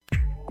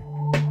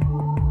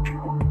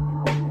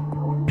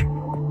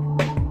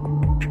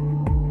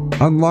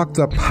Unlock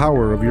the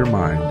power of your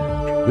mind.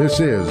 This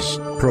is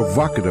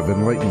Provocative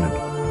Enlightenment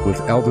with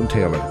Eldon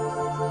Taylor.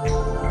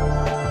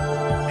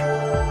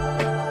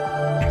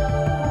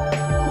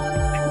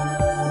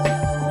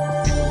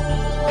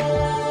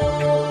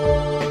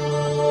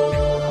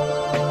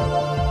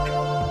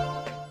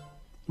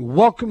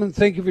 Welcome and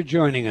thank you for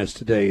joining us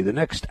today. The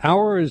next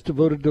hour is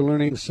devoted to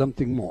learning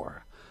something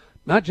more.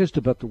 Not just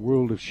about the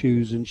world of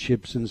shoes and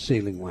ships and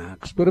sealing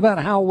wax, but about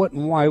how, what,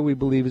 and why we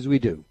believe as we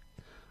do.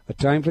 A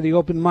time for the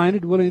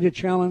open-minded, willing to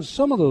challenge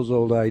some of those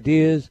old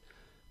ideas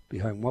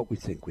behind what we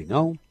think we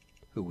know,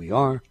 who we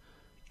are,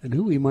 and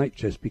who we might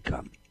just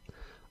become.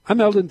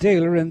 I'm Eldon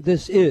Taylor, and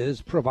this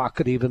is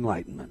Provocative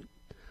Enlightenment.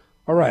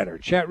 All right, our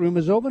chat room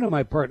is open, and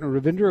my partner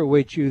Ravinder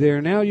awaits you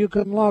there now. You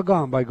can log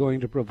on by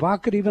going to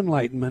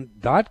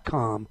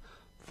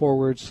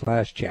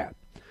provocativeenlightenment.com/chat.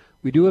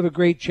 We do have a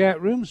great chat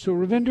room, so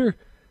Ravinder,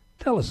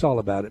 tell us all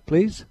about it,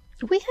 please.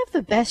 We have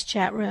the best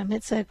chat room.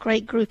 It's a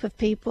great group of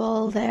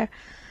people there.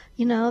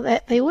 You know,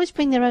 they always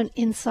bring their own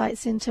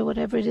insights into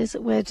whatever it is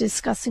that we're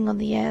discussing on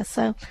the air,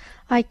 so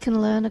I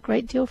can learn a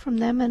great deal from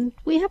them, and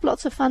we have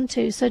lots of fun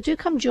too. So do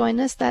come join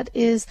us. That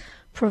is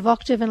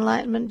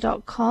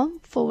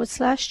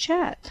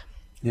provocativeenlightenment.com/chat.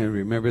 Yeah,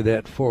 remember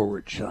that /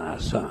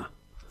 huh?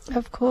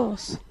 Of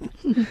course.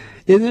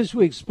 In this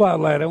week's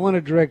Spotlight, I want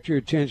to direct your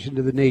attention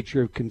to the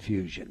nature of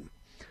confusion.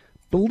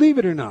 Believe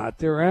it or not,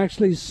 there are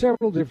actually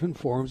several different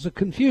forms of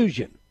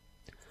confusion.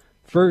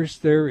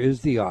 First, there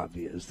is the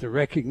obvious, the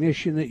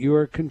recognition that you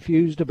are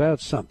confused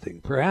about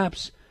something,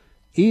 perhaps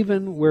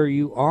even where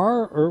you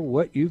are or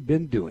what you've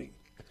been doing.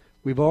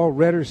 We've all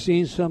read or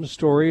seen some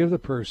story of the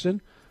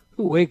person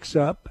who wakes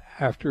up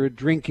after a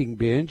drinking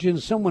binge in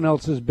someone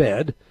else's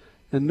bed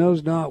and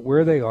knows not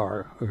where they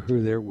are or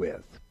who they're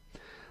with.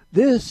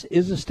 This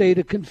is a state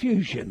of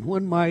confusion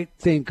one might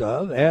think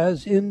of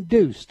as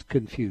induced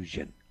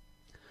confusion.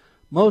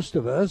 Most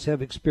of us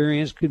have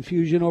experienced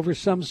confusion over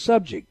some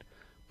subject,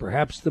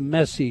 perhaps the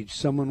message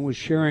someone was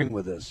sharing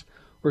with us,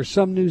 or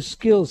some new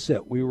skill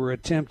set we were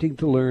attempting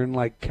to learn,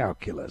 like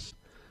calculus.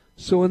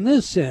 So in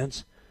this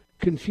sense,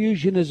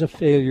 confusion is a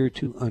failure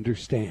to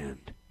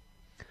understand.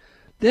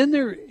 Then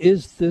there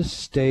is this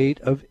state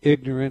of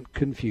ignorant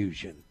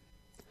confusion.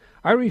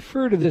 I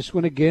refer to this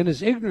one again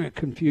as ignorant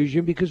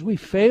confusion because we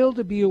fail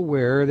to be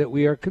aware that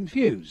we are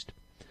confused.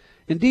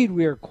 Indeed,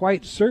 we are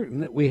quite certain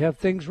that we have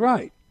things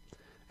right.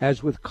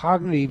 As with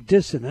cognitive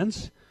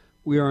dissonance,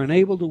 we are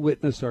unable to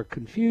witness our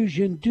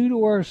confusion due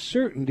to our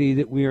certainty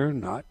that we are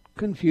not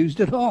confused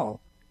at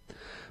all.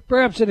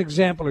 Perhaps an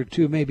example or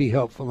two may be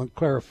helpful in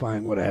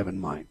clarifying what I have in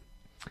mind.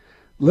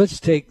 Let's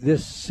take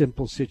this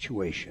simple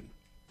situation.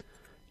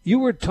 You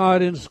were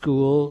taught in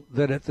school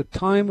that at the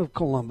time of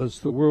Columbus,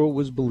 the world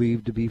was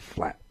believed to be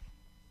flat.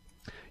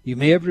 You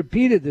may have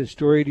repeated this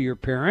story to your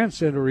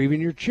parents and or even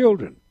your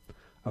children.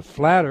 A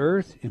flat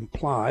earth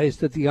implies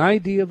that the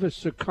idea of a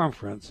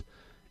circumference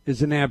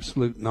is an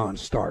absolute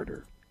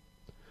non-starter.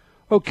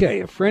 Okay,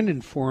 a friend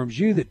informs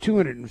you that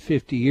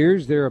 250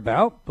 years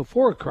thereabout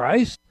before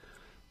Christ,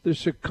 the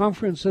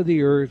circumference of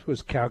the earth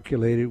was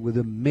calculated with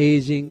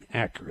amazing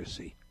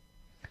accuracy.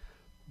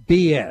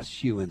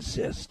 BS, you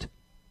insist.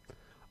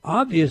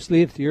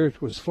 Obviously, if the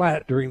earth was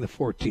flat during the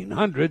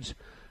 1400s,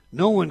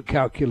 no one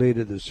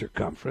calculated the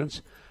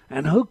circumference,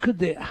 and how could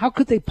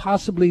they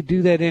possibly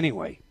do that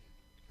anyway?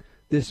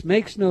 This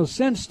makes no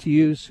sense to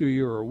you, so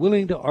you are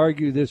willing to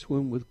argue this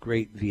one with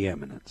great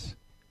vehemence.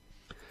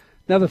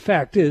 Now, the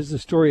fact is, the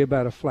story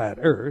about a flat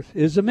earth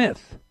is a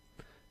myth.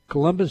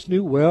 Columbus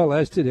knew well,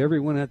 as did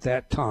everyone at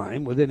that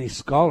time with any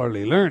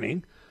scholarly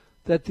learning,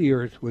 that the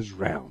earth was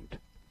round.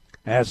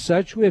 As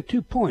such, we have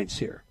 2 points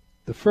here.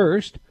 The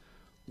first,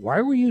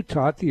 why were you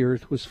taught the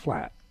earth was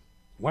flat?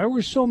 Why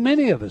were so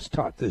many of us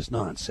taught this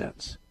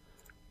nonsense?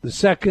 The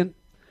second,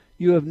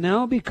 you have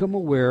now become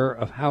aware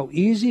of how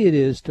easy it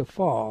is to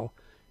fall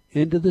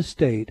into the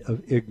state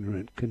of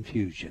ignorant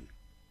confusion.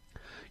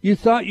 You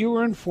thought you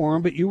were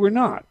informed, but you were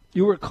not.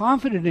 You were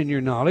confident in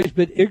your knowledge,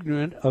 but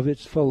ignorant of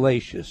its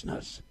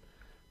fallaciousness.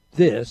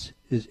 This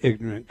is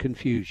ignorant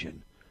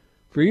confusion,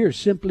 for you're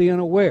simply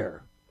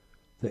unaware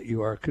that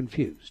you are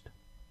confused.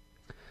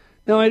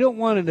 Now, I don't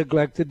want to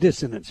neglect the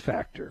dissonance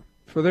factor,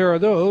 for there are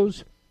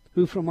those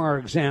who, from our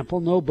example,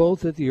 know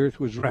both that the earth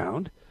was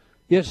round,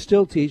 yet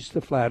still teach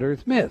the flat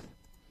earth myth.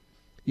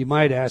 You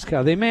might ask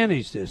how they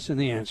manage this, and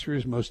the answer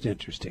is most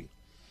interesting.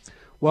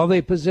 While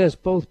they possess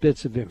both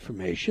bits of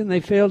information, they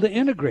fail to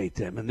integrate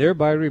them and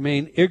thereby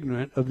remain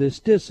ignorant of this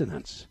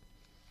dissonance.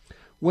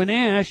 When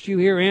asked, you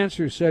hear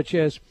answers such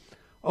as,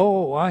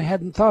 "Oh, I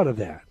hadn't thought of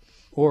that,"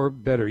 or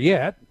better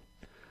yet,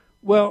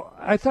 "Well,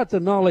 I thought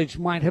the knowledge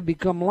might have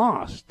become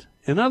lost."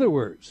 In other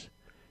words,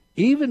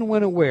 even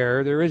when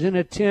aware, there is an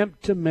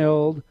attempt to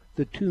meld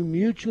the two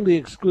mutually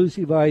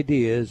exclusive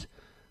ideas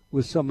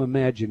with some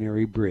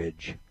imaginary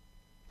bridge.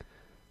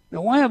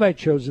 Now, why have I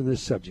chosen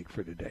this subject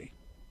for today?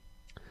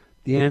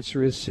 The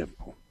answer is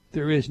simple.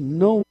 There is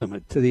no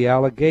limit to the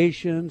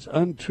allegations,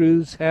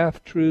 untruths,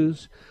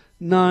 half-truths,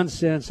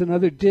 nonsense, and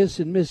other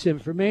dis and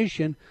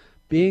misinformation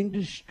being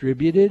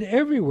distributed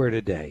everywhere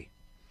today.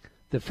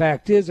 The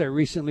fact is, I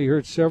recently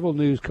heard several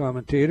news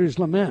commentators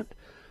lament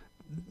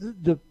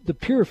the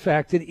pure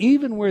fact that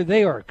even where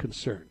they are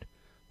concerned,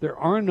 there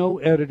are no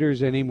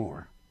editors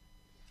anymore.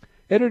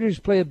 Editors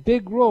play a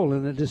big role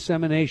in the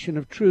dissemination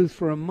of truth,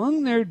 for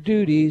among their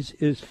duties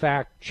is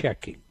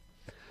fact-checking.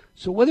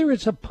 So whether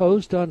it's a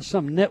post on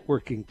some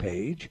networking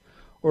page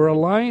or a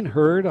line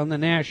heard on the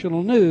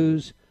national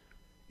news,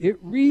 it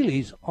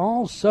really's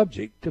all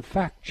subject to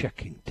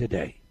fact-checking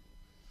today.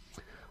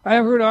 I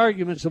have heard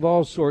arguments of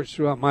all sorts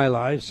throughout my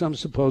life, some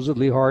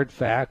supposedly hard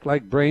fact,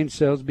 like brain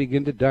cells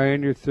begin to die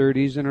in your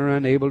 30s and are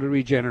unable to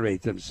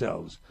regenerate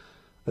themselves,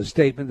 a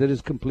statement that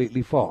is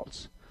completely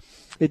false.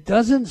 It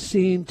doesn't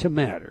seem to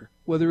matter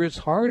whether it's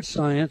hard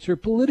science or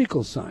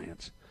political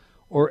science,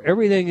 or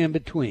everything in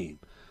between.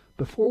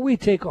 Before we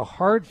take a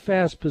hard,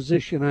 fast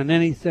position on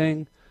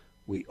anything,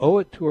 we owe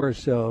it to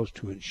ourselves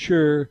to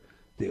ensure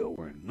that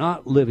we're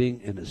not living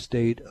in a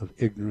state of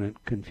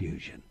ignorant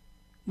confusion.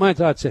 My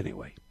thoughts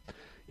anyway.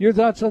 Your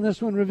thoughts on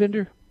this one,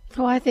 Ravinder?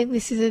 Oh, I think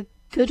this is a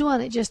good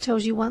one. It just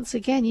tells you once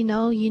again,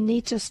 you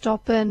need to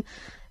stop and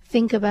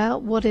think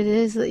about what it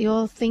is that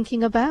you're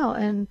thinking about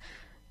and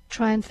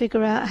try and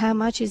figure out how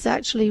much is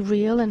actually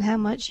real and how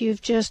much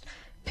you've just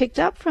picked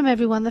up from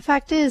everyone. The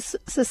fact is,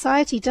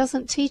 society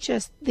doesn't teach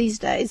us these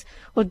days,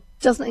 or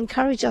doesn't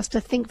encourage us to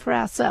think for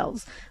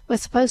ourselves. We're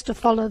supposed to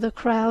follow the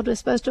crowd, we're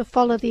supposed to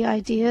follow the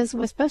ideas,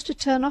 we're supposed to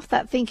turn off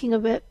that thinking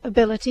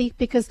ability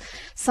because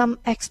some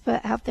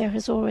expert out there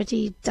has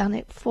already done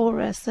it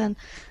for us. And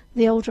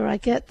the older I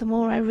get, the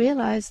more I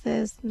realize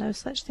there's no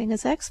such thing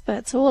as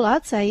experts. All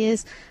I'd say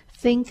is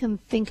think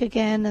and think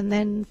again, and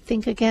then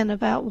think again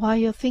about why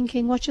you're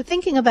thinking what you're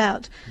thinking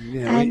about.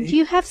 Yeah, and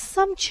you have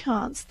some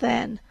chance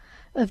then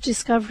of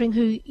discovering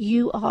who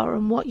you are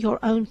and what your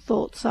own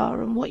thoughts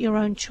are and what your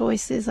own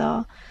choices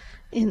are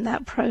in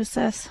that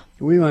process.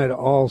 We might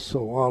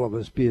also, all of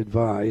us, be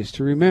advised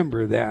to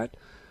remember that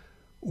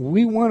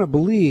we want to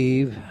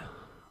believe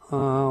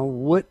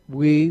what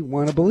we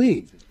want to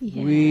believe.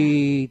 Yeah.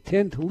 We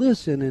tend to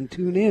listen and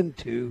tune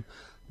into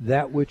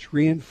that which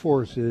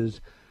reinforces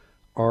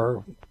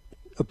our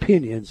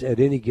opinions at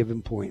any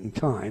given point in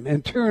time,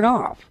 and turn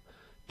off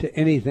to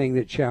anything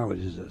that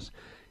challenges us.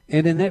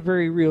 And in that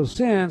very real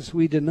sense,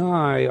 we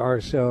deny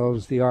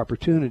ourselves the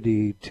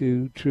opportunity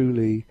to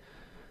truly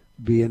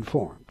be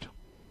informed.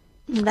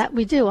 That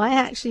we do. I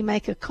actually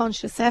make a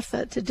conscious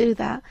effort to do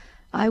that.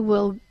 I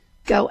will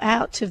go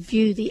out to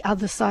view the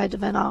other side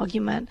of an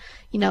argument.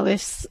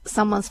 If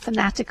someone's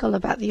fanatical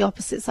about the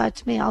opposite side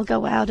to me, I'll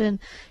go out and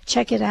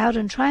check it out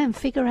and try and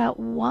figure out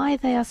why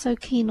they are so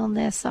keen on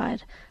their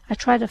side. I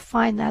try to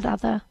find that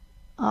other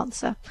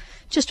answer.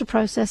 Just a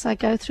process I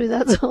go through,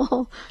 that's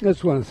all.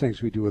 That's one of the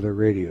things we do with our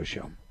radio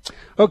show.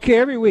 Okay,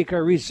 every week I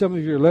read some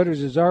of your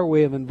letters as our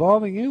way of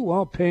involving you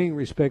while paying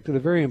respect to the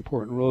very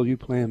important role you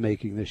play in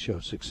making this show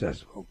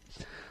successful.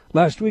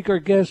 Last week our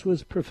guest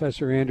was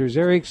Professor Anders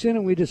Ericsson,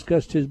 and we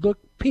discussed his book,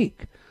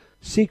 Peak,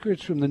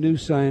 Secrets from the New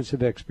Science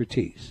of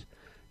Expertise.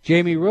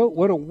 Jamie wrote,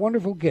 "What a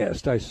wonderful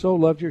guest. I so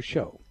loved your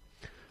show."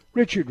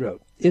 Richard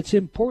wrote, "It's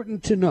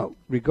important to note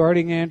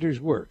regarding Anders'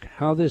 work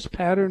how this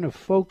pattern of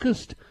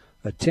focused,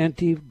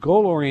 attentive,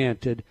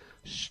 goal-oriented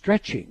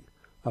stretching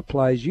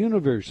applies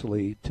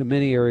universally to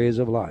many areas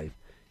of life.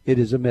 It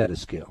is a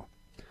meta-skill."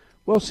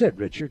 Well said,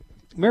 Richard.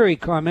 Mary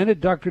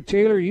commented, "Dr.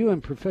 Taylor, you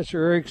and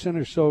Professor Ericsson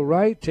are so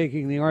right.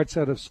 Taking the arts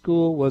out of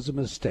school was a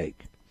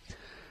mistake."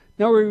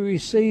 Now, we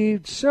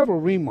received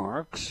several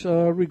remarks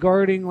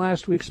regarding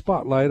last week's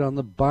spotlight on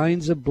the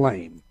binds of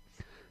blame.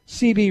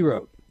 CB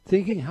wrote,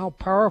 "Thinking how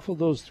powerful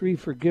those 3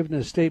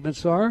 forgiveness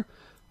statements are,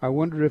 I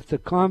wonder if the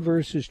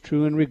converse is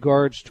true in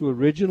regards to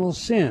original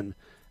sin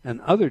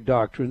and other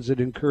doctrines that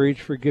encourage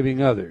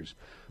forgiving others.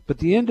 But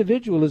the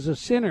individual is a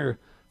sinner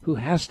who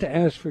has to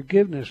ask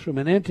forgiveness from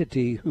an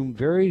entity whom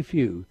very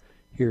few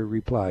hear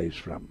replies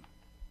from."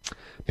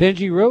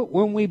 Penji wrote,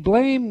 "When we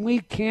blame, we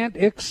can't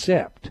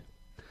accept."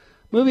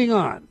 Moving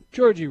on,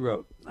 Georgie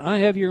wrote, "I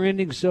have your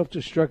ending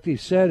self-destructive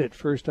set. At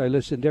first I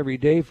listened every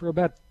day for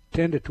about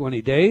 10 to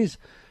 20 days,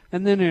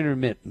 and then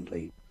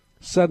intermittently.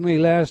 Suddenly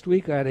last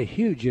week I had a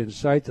huge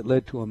insight that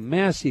led to a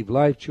massive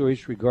life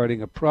choice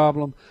regarding a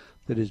problem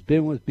that has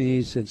been with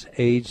me since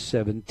age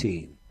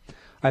 17.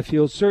 I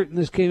feel certain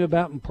this came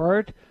about in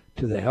part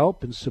to the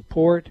help and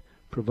support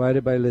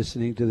provided by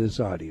listening to this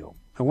audio.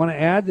 I want to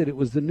add that it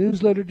was the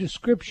newsletter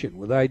description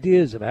with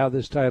ideas of how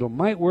this title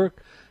might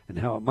work and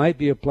how it might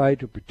be applied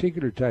to a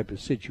particular type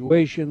of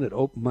situation that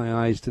opened my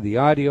eyes to the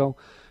audio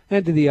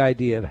and to the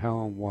idea of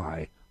how and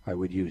why I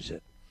would use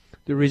it.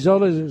 The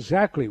result is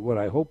exactly what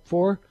I hoped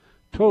for.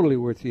 Totally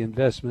worth the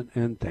investment,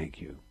 and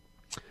thank you."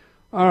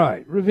 All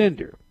right,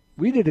 Ravinder,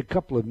 we did a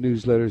couple of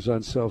newsletters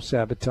on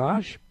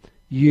self-sabotage.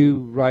 You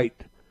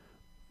write,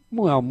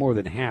 more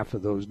than half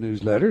of those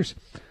newsletters.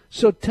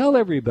 So tell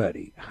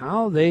everybody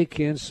how they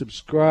can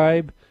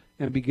subscribe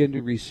and begin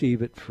to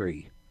receive it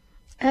free.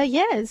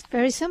 It's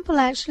very simple,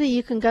 actually.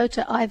 You can go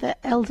to either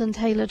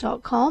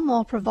eldentaylor.com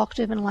or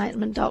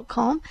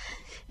provocativeenlightenment.com.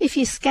 If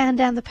you scan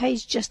down the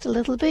page just a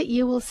little bit,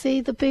 you will see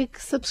the big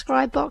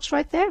subscribe box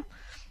right there.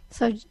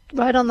 So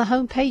right on the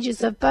home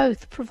pages of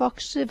both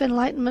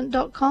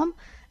provocativeenlightenment.com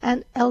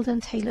and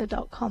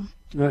eldontaylor.com.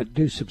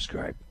 Do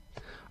subscribe.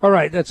 All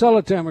right, that's all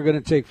the time we're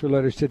going to take for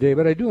letters today,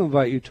 but I do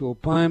invite you to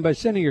opine by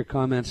sending your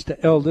comments to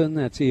Eldon,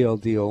 that's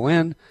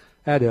ELDON,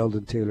 at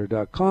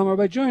eldontaylor.com, or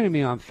by joining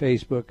me on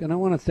Facebook, and I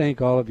want to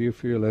thank all of you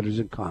for your letters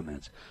and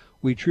comments.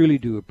 We truly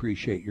do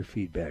appreciate your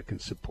feedback and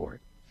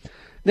support.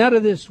 Now to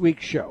this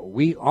week's show.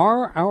 We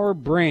are our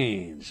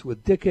brains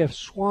with Dick F.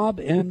 Schwab,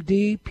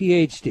 MD,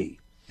 PhD.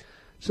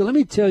 So let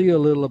me tell you a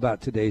little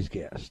about today's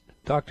guest.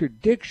 Dr.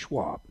 Dick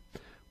Schwab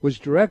was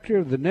director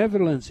of the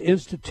Netherlands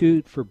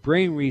Institute for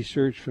Brain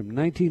Research from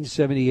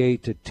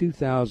 1978 to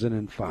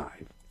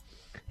 2005.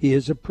 He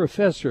is a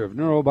professor of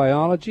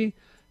neurobiology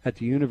at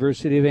the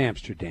University of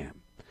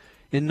Amsterdam.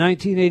 In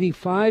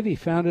 1985, he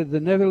founded the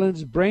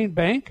Netherlands Brain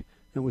Bank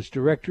and was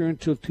director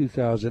until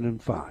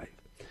 2005.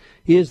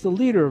 He is the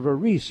leader of a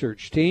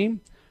research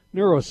team,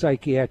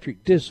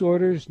 Neuropsychiatric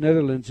Disorders,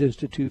 Netherlands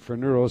Institute for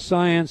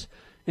Neuroscience,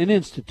 and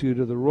Institute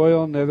of the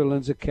Royal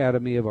Netherlands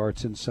Academy of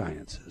Arts and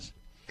Sciences.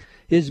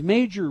 His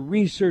major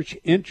research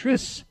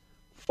interests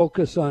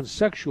focus on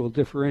sexual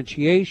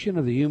differentiation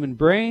of the human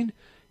brain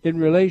in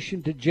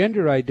relation to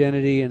gender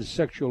identity and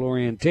sexual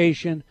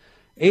orientation,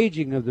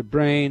 aging of the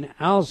brain,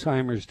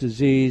 Alzheimer's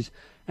disease,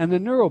 and the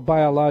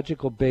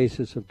neurobiological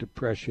basis of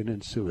depression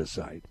and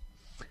suicide.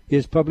 He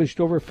has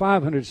published over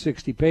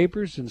 560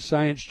 papers in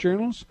science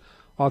journals,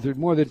 authored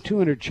more than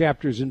 200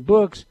 chapters in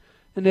books,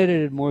 and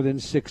edited more than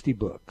 60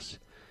 books.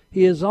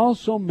 He has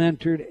also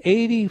mentored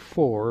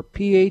 84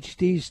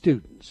 PhD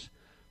students,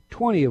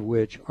 20 of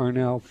which are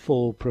now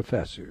full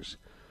professors.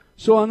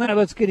 So on that,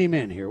 let's get him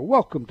in here.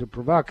 Welcome to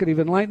Provocative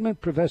Enlightenment,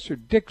 Professor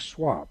Dick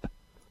Schwab.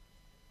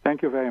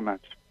 Thank you very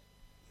much.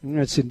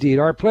 It's indeed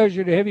our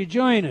pleasure to have you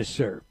join us,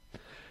 sir.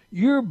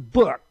 Your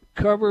book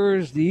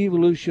covers the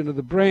evolution of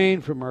the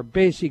brain from our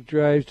basic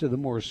drives to the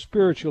more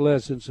spiritual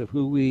essence of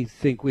who we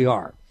think we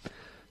are.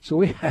 So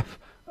we have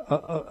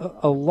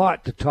a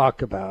lot to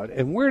talk about.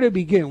 And where to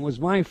begin was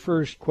my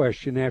first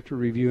question after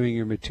reviewing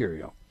your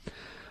material.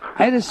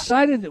 I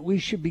decided that we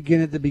should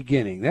begin at the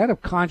beginning, that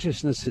of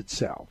consciousness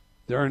itself.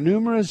 There are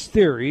numerous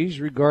theories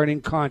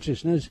regarding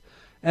consciousness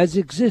as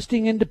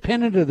existing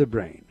independent of the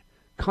brain,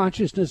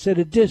 consciousness at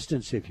a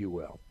distance, if you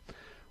will.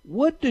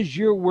 What does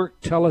your work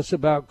tell us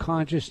about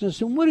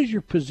consciousness, and what is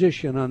your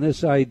position on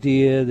this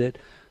idea that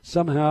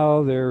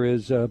somehow there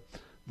is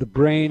the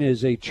brain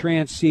is a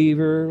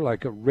transceiver,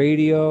 like a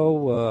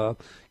radio,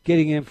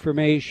 getting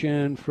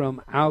information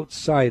from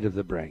outside of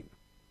the brain?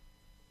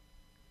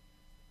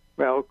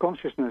 Well,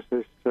 consciousness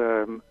is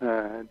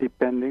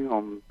depending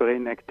on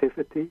brain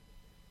activity,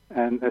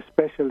 and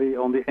especially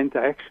on the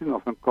interaction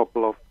of a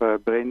couple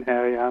of brain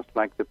areas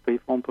like the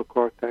prefrontal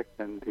cortex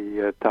and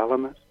the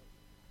thalamus.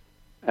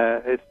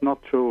 It's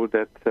not true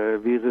that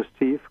we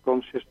receive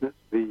consciousness.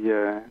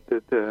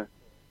 The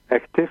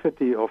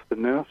activity of the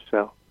nerve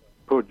cell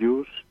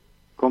produce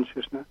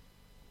consciousness,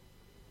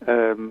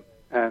 and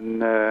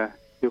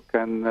you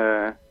can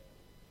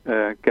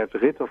get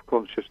rid of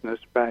consciousness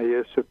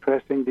by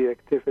suppressing the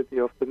activity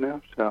of the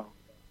nerve cell,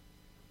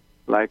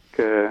 like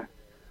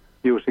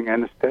using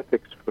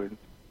anesthetics, for instance.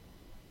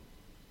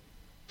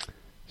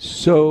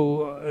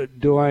 So,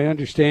 do I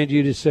understand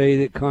you to say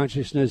that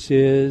consciousness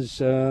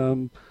is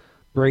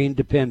brain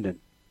dependent?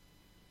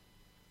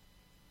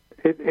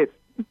 It's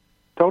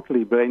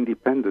totally brain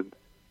dependent.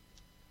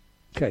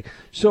 Okay.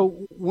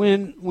 So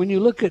when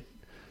you look at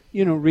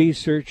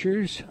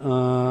researchers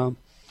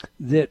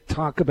that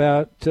talk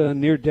about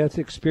near-death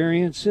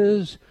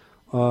experiences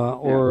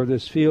or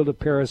this field of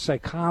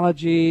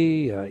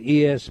parapsychology,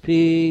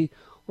 ESP,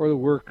 or the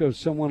work of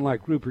someone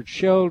like Rupert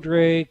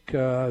Sheldrake,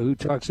 who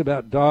talks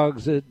about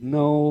dogs that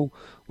know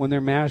when their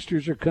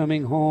masters are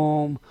coming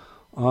home.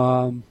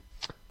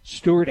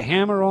 Stuart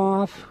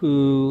Hameroff,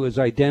 who has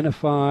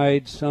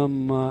identified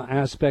some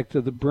aspect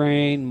of the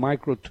brain,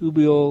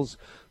 microtubules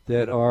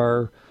that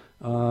are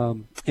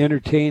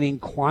entertaining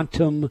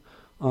quantum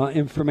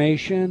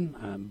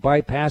information,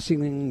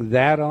 bypassing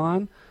that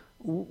on.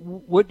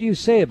 What do you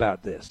say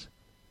about this?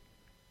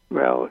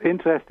 Well,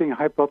 interesting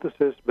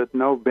hypothesis, but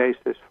no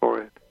basis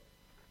for it.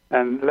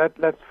 And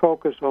let's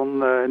focus on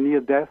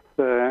near-death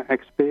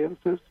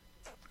experiences.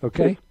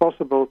 Okay. It's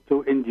possible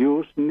to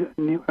induce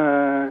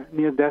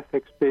near-death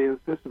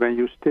experiences when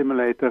you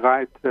stimulate the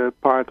right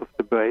part of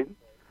the brain.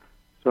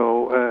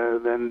 So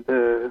when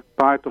the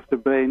part of the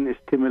brain is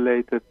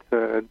stimulated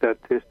that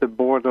is the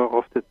border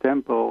of the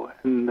temporal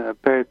and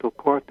parietal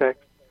cortex,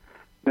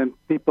 then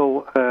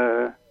people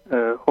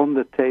on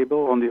the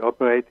table, on the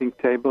operating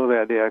table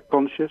where they are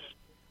conscious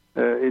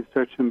in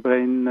such a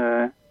brain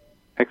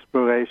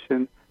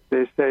exploration,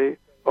 they say,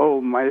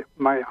 oh, my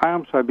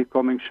arms are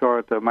becoming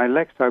shorter, my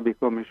legs are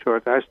becoming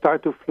shorter, I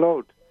start to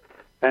float.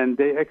 And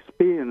they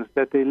experience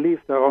that they leave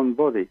their own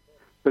body.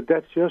 But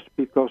that's just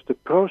because the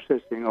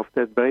processing of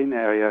that brain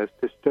area is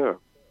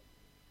disturbed.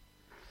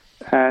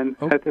 And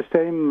at the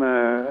same,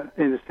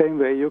 in the same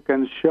way, you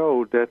can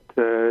show that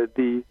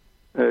the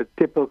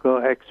typical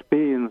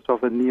experience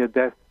of a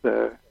near-death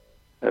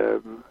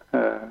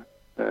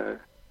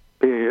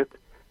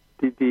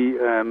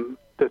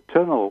the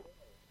tunnel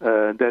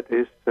that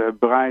is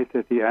bright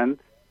at the end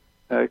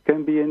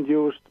can be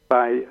induced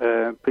by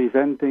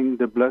preventing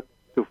the blood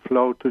to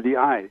flow to the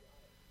eye.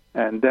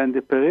 And then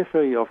the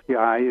periphery of the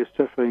eye is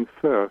suffering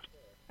first.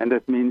 And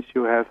that means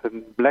you have a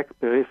black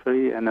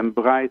periphery and a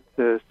bright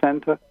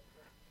center.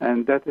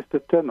 And that is the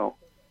tunnel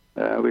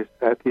with,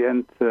 at the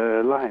end,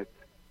 light.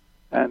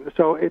 And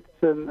so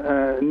it's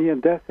a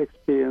near-death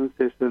experience.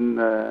 It's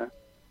a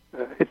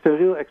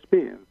real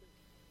experience.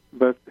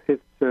 But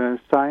it's a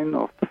sign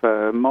of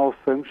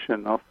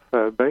malfunction of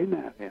brain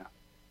area,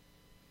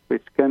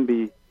 which can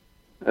be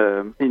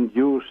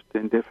induced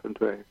in different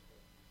ways.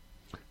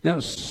 Now,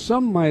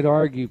 some might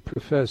argue,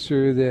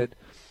 Professor, that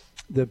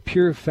the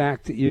pure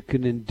fact that you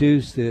can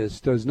induce this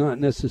does not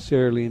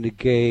necessarily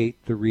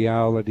negate the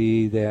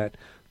reality that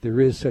there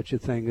is such a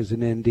thing as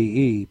an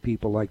NDE.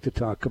 People like to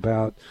talk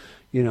about,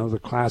 the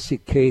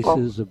classic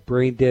cases of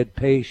brain-dead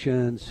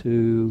patients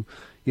who,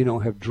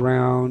 have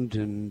drowned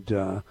and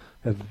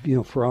have,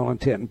 for all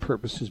intent and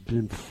purposes,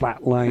 been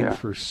flatlined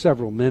for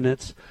several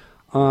minutes.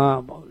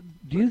 Do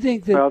you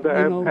think that... Well,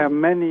 there are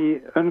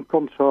many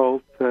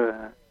uncontrolled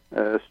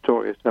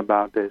stories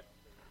about this.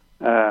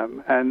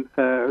 And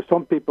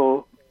some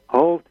people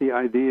hold the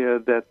idea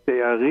that they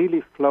are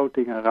really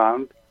floating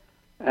around,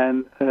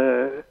 and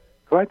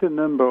quite a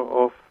number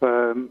of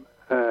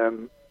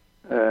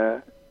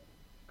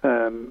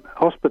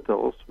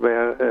hospitals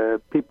where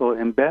people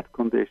in bad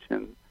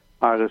condition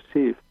are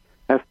received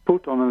have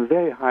put on a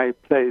very high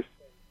place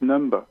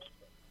numbers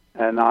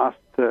and asked,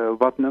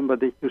 what number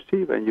did you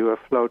see when you were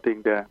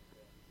floating there?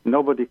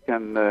 Nobody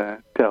can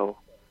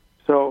tell.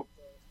 So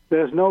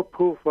there's no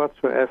proof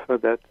whatsoever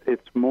that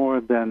it's more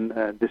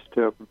than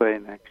disturbed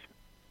brain action.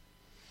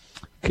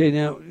 Okay,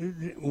 now,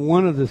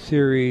 one of the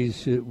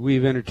theories that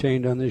we've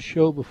entertained on this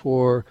show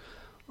before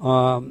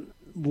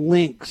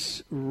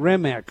links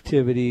REM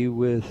activity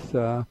with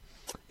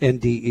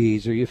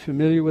NDEs. Are you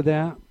familiar with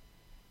that?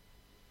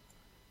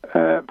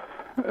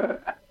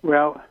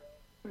 Well,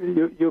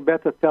 you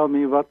better tell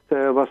me what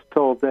was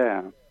told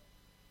there.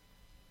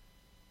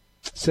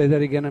 Say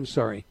that again, I'm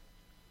sorry.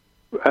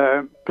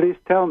 Please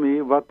tell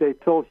me what they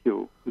told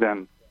you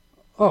then.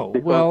 Oh,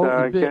 because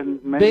well,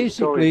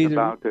 basically,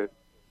 about it.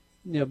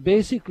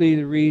 Basically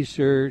the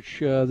research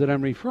that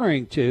I'm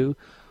referring to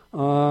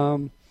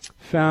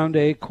found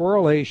a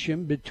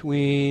correlation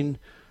between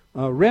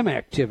REM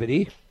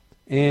activity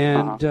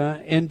and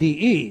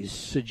NDEs,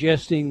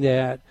 suggesting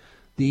that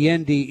the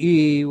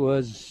NDE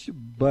was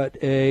but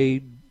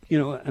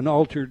an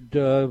altered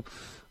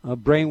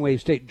brainwave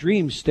state,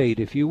 dream state,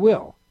 if you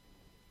will.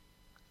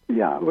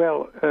 Yeah,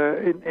 well,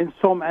 in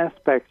some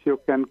aspects you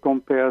can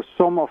compare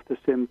some of the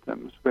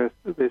symptoms with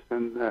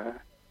an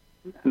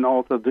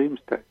altered dream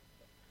state.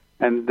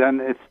 And then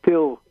it's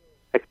still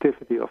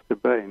activity of the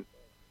brain,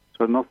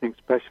 so nothing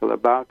special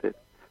about it.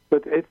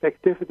 But it's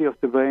activity of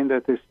the brain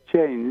that is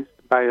changed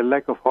by a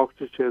lack of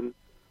oxygen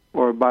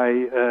or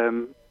by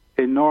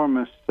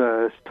enormous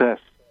stress.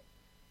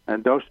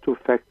 And those two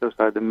factors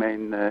are the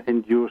main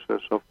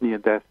inducers of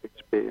near-death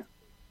experience.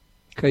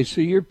 Okay,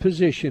 so your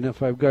position,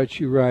 if I've got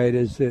you right,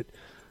 is that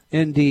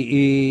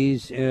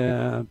NDEs,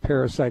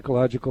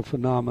 parapsychological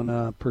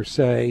phenomena per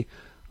se,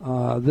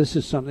 this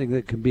is something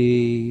that can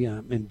be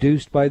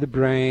induced by the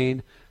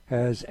brain,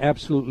 has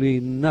absolutely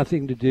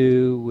nothing to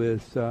do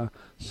with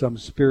some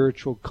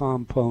spiritual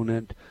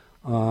component.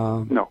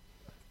 No.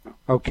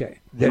 Okay.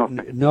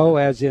 No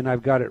as in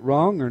I've got it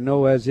wrong, or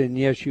no as in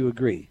yes, you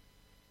agree?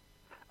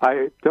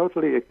 I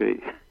totally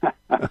agree.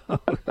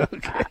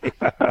 Okay.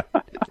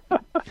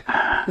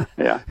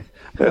 Yeah.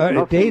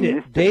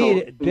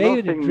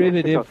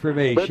 Data-driven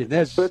information.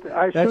 But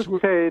I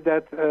should say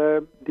that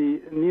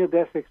the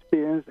near-death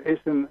experience is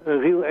a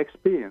real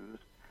experience,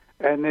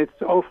 and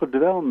it's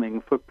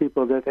overwhelming for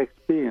people that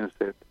experience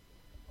it.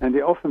 And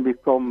they often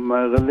become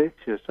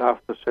religious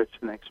after such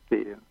an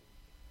experience.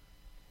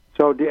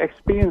 So the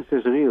experience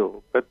is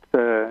real, but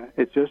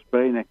it's just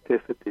brain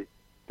activity,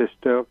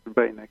 disturbed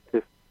brain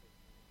activity.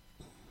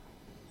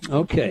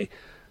 Okay.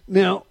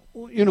 Now,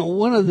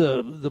 one of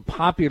the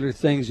popular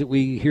things that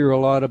we hear a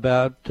lot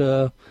about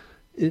today,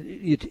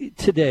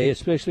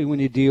 especially when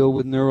you deal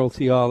with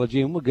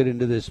neurotheology, and we'll get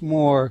into this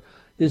more,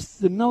 is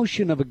the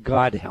notion of a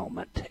God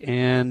helmet.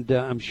 And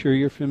I'm sure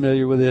you're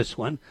familiar with this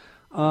one.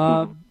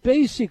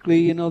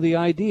 Basically, the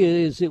idea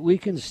is that we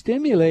can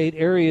stimulate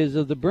areas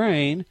of the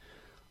brain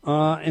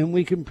and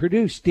we can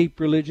produce deep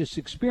religious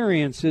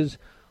experiences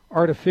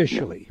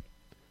artificially.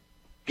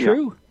 Yeah.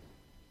 True?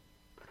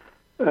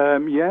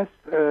 Yes,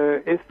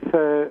 if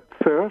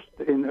first,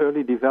 in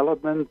early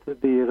development,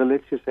 the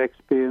religious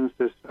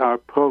experiences are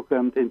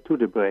programmed into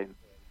the brain.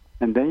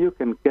 And then you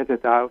can get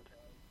it out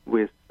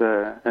with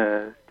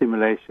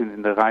stimulation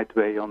in the right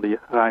way, on the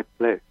right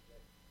place.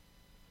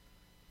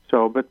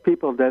 So, but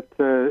people that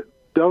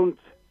don't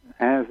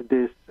have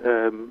this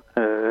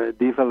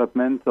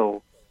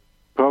developmental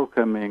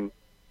programming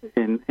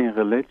in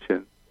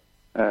religion,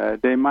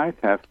 they might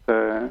have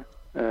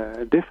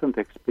different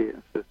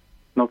experiences,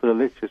 not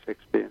religious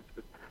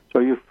experiences. So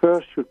you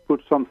first should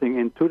put something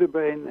into the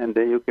brain, and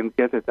then you can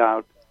get it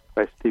out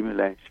by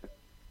stimulation.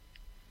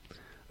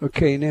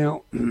 Okay,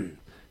 now,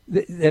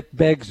 that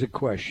begs a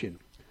question.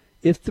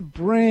 If the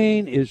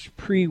brain is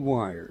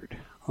pre-wired,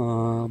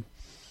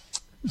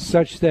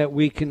 such that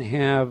we can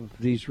have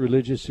these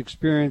religious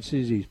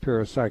experiences, these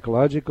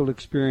parapsychological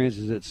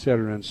experiences,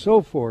 etc., and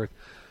so forth,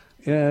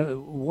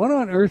 what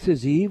on earth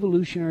is the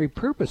evolutionary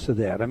purpose of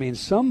that? I mean,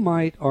 some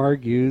might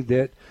argue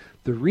that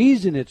the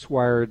reason it's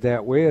wired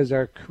that way is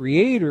our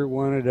Creator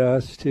wanted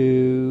us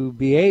to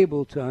be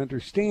able to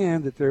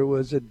understand that there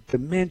was a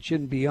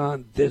dimension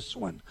beyond this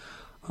one.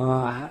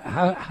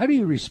 How do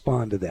you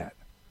respond to that?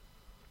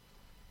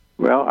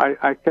 Well,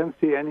 I can't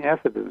see any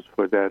evidence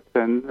for that.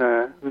 And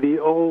we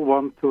all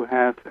want to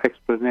have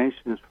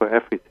explanations for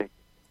everything.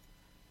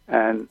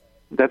 And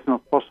that's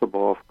not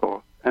possible, of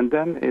course. And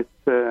then it's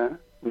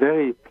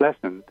very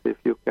pleasant if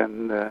you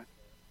can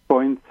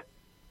point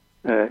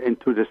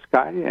into the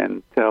sky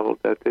and tell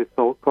that it's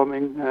all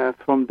coming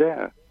from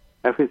there.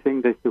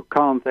 Everything that you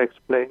can't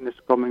explain is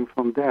coming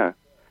from there.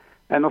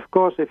 And of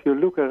course, if you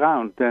look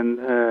around, then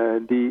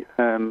the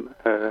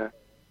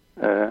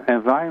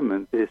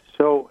environment is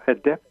so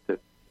adapted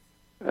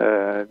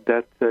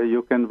that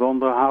you can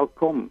wonder how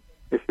come,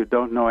 if you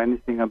don't know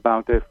anything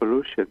about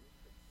evolution,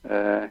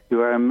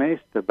 you are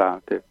amazed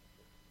about it.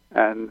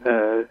 And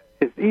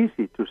it's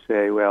easy to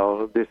say,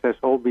 well, this has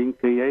all been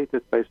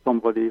created by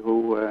somebody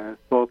who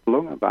thought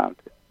long about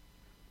it.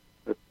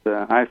 But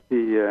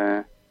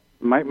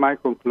my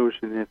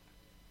conclusion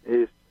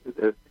is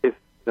that if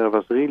there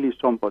was really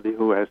somebody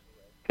who has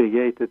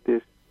created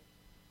this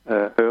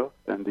Earth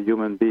and the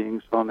human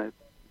beings on it,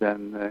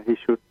 then he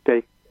should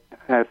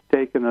have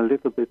taken a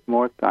little bit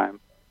more time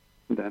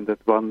than that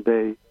one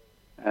day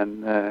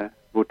and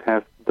would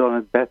have done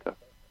it better.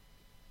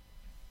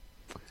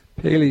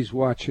 Paley's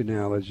watch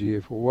analogy,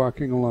 if we're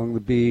walking along the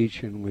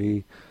beach and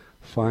we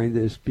find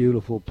this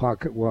beautiful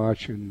pocket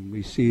watch and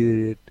we see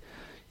that it,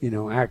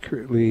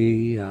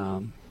 accurately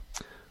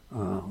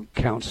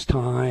counts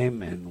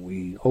time, and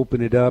we open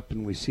it up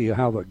and we see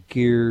how the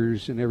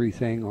gears and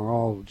everything are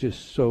all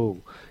just so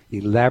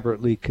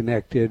elaborately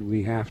connected,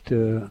 we have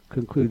to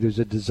conclude there's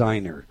a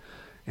designer.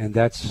 And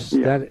that's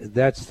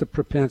the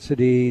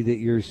propensity that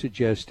you're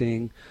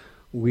suggesting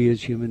we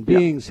as human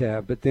beings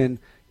have. But then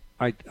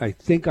I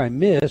think I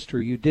missed,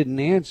 or you didn't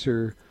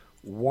answer,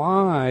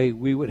 why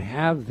we would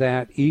have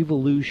that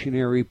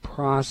evolutionary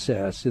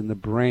process in the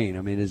brain.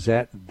 I mean, is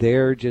that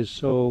there just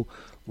so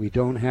we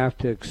don't have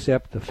to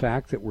accept the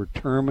fact that we're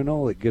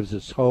terminal? It gives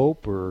us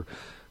hope, or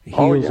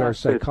heals our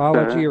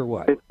psychology, or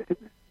what?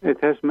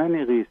 It has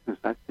many reasons,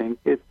 I think.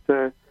 It's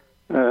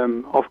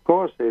of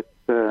course, it's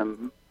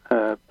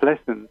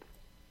pleasant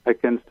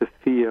against the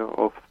fear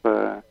of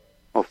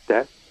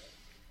death.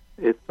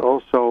 It's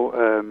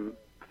also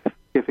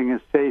giving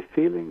a safe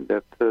feeling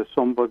that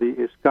somebody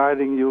is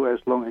guiding you as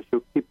long as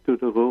you keep to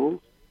the rules.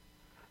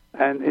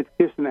 And it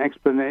gives an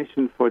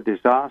explanation for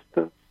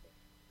disaster,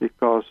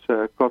 because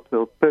God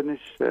will punish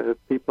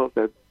people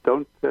that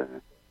don't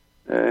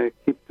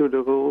keep to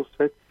the rules.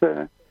 It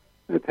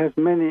has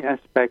many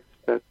aspects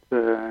that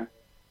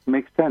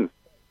make sense.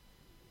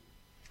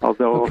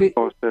 Although, of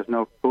course, there's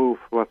no proof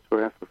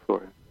whatsoever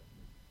for it.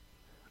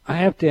 I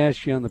have to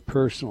ask you on the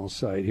personal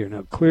side here.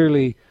 Now,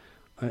 clearly,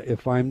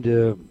 if I'm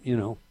to,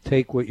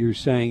 take what you're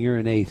saying, you're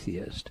an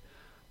atheist.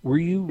 Were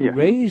you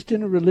raised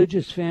in a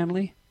religious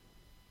family?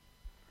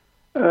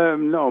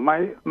 No,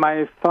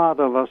 my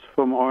father was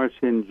from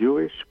origin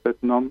Jewish,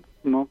 but not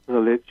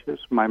religious.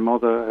 My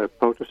mother,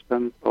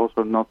 Protestant,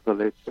 also not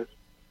religious.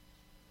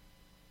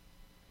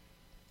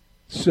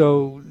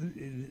 So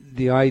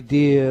the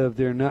idea of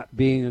there not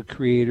being a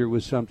creator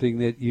was something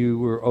that you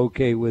were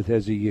okay with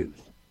as a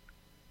youth?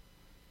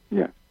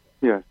 Yes.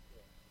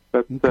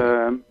 But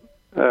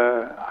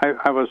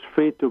I was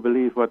free to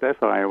believe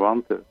whatever I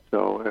wanted.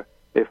 So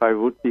if I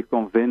would be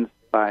convinced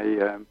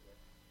by,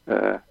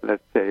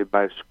 let's say,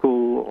 by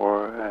school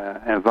or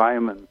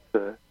environment,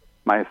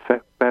 my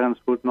parents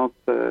would not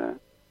go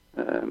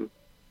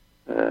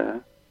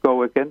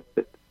against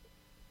it.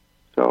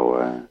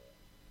 So...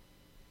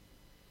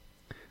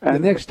 the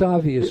next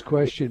obvious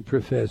question,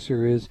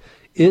 Professor,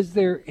 is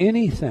there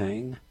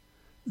anything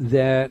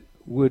that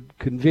would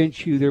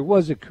convince you there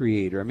was a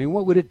creator? I mean,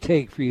 what would it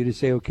take for you to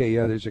say, okay,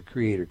 yeah, there's a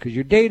creator? Because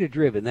you're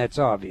data-driven, that's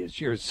obvious.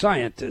 You're a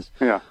scientist.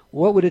 Yeah.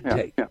 What would it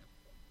take?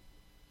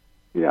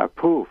 Yeah,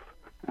 proof.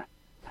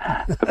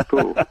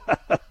 Proof.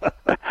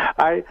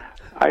 I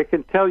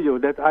can tell you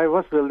that I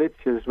was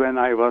religious when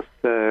I was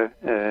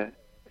 8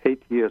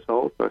 years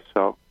old or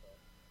so,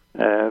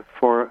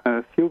 for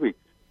a few weeks,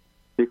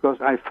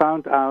 because I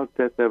found out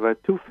that there were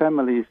two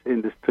families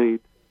in the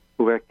street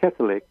who were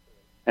Catholic,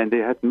 and they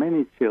had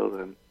many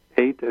children,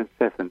 8 and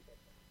 7.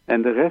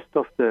 And the rest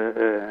of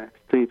the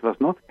street was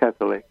not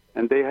Catholic,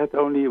 and they had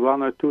only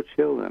 1 or 2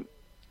 children.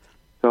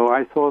 So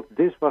I thought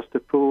this was the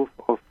proof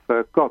of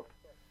God.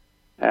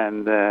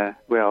 And,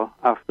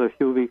 after a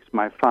few weeks,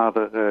 my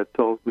father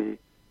told me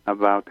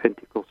about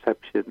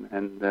anti-conception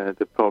and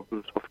the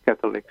problems of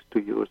Catholics to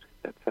use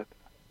it, etc.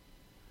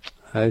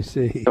 I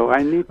see. So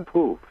I need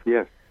proof,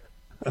 yes.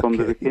 From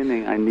the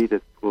beginning, I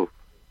needed proof.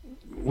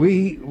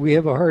 We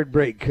have a hard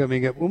break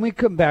coming up. When we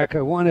come back,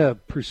 I want to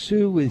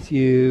pursue with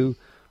you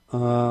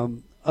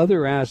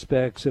other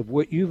aspects of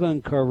what you've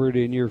uncovered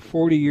in your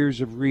 40 years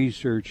of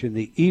research in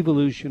the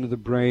evolution of the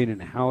brain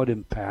and how it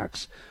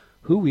impacts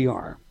who we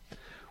are.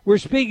 We're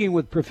speaking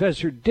with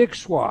Professor Dick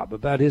Schwab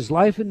about his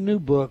life and new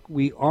book,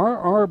 We Are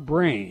Our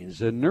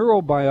Brains, a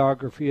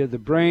neurobiography of the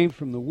brain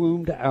from the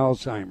womb to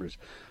Alzheimer's.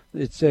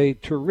 It's a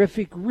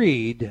terrific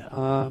read.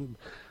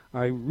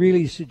 I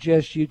really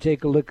suggest you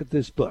take a look at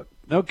this book.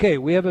 Okay,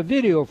 we have a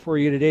video for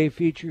you today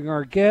featuring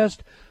our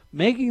guest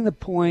making the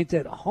point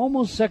that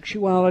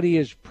homosexuality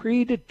is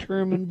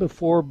predetermined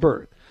before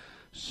birth.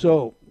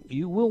 So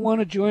you will want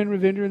to join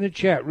Ravinder in the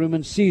chat room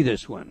and see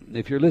this one.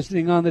 If you're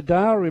listening on the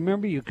dial,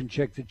 remember you can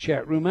check the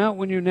chat room out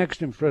when you're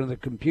next in front of the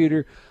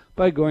computer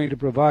by going to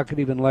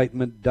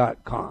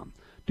provocativeenlightenment.com.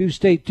 Do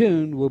stay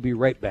tuned. We'll be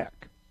right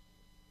back.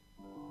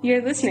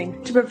 You're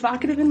listening to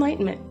Provocative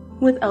Enlightenment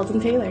with Eldon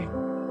Taylor.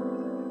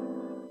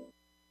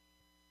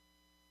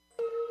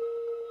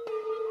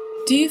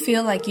 Do you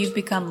feel like you've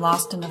become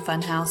lost in a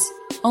funhouse,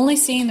 only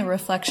seeing the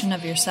reflection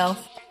of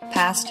yourself,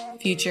 past,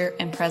 future,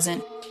 and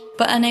present,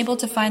 but unable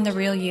to find the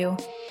real you?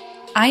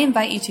 I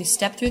invite you to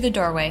step through the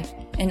doorway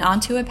and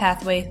onto a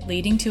pathway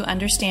leading to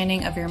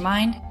understanding of your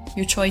mind,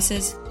 your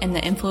choices, and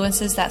the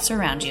influences that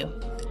surround you.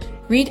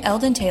 Read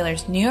Eldon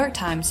Taylor's New York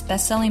Times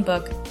bestselling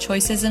book,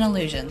 Choices and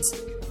Illusions.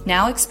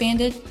 Now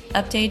expanded,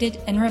 updated,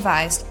 and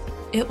revised,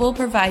 it will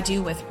provide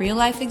you with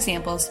real-life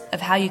examples of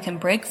how you can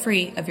break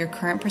free of your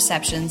current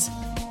perceptions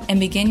and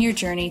begin your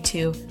journey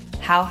to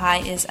How High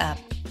is Up.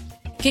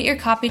 Get your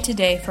copy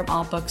today from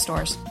all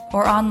bookstores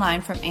or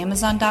online from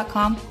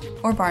Amazon.com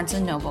or Barnes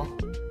 & Noble.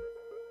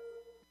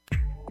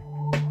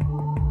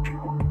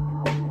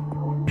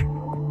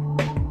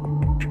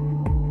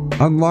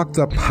 Unlock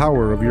the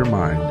power of your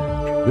mind.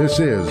 This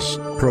is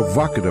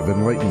Provocative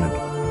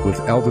Enlightenment with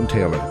Eldon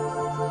Taylor.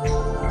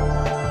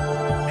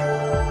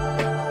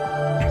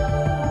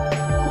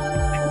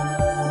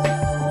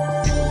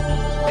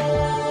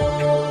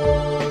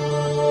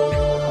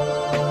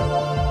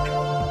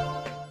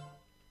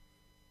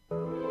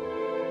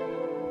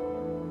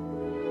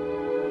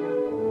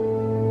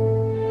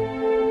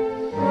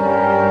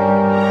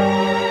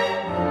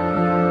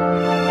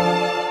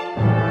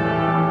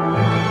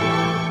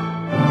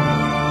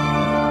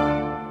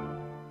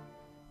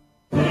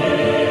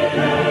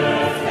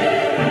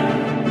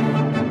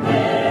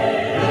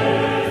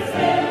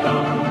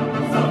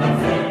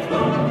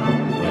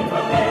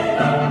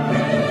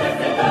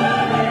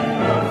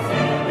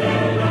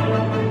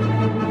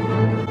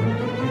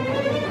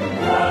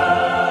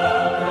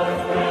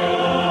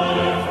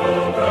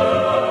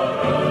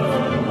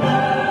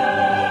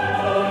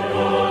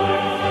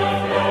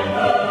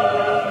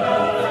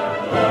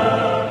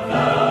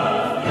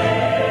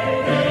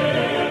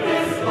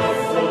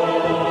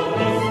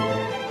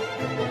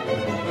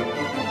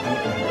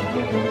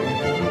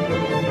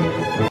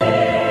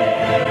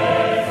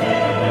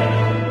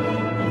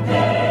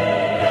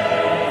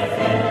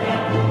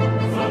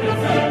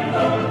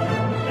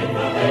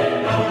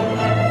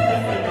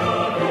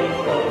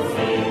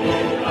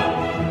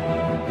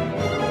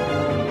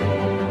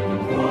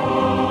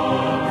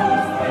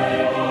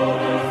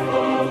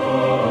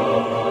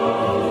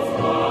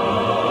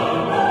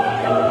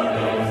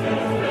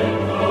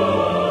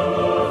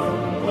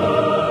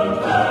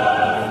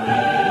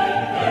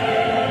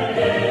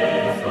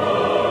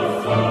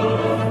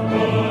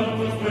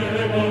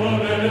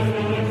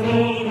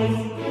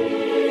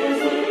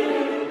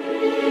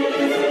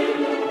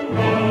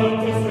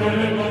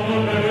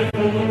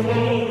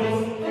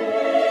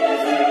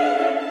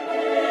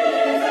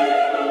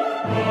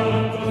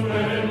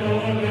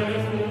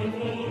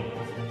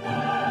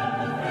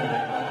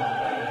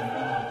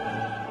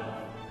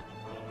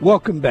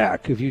 Welcome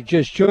back. If you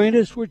just joined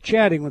us, we're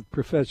chatting with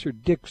Professor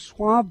Dick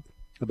Schwab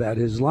about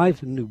his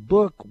life and new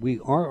book, We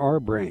Are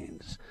Our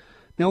Brains.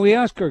 Now, we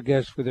ask our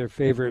guests for their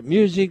favorite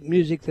music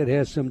that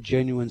has some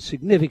genuine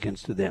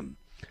significance to them.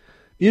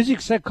 Music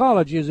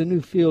psychology is a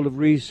new field of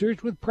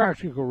research with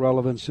practical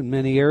relevance in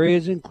many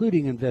areas,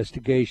 including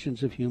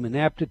investigations of human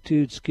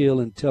aptitude, skill,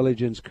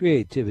 intelligence,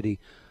 creativity,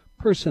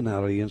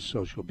 personality, and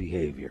social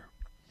behavior.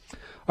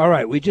 All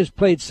right, we just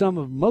played some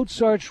of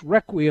Mozart's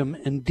Requiem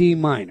in D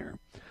minor.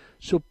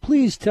 So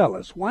please tell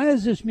us, why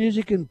is this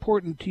music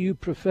important to you,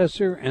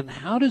 Professor, and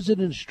how does it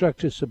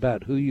instruct us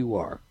about who you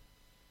are?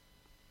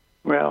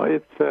 Well,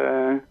 it's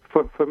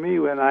for me,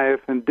 when I have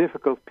a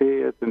difficult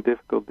period, a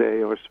difficult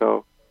day or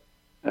so,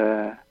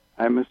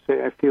 I must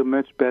say I feel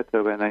much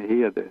better when I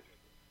hear this.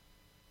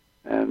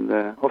 And,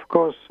 of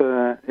course,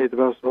 it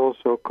was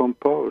also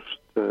composed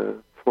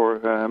for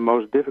a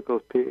most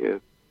difficult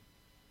period,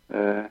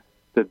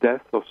 the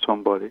death of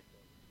somebody,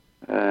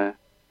 and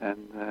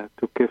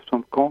to give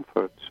some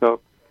comfort.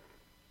 So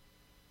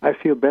I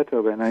feel better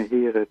when I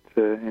hear it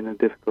in a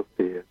difficult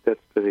period.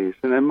 That's the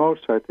reason. And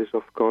Mozart is,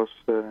 of course,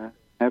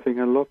 having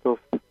a lot of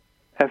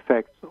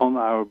effects on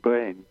our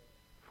brain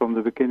from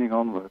the beginning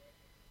onwards.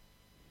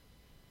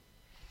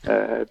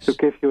 To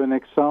give you an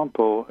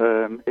example,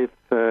 if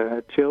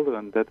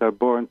children that are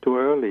born too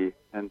early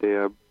and they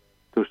are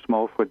too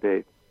small for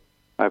dates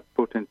are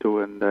put into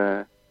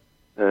an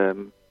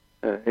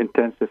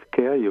intensive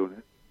care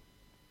unit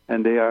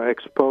and they are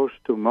exposed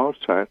to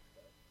Mozart,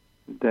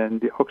 then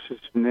the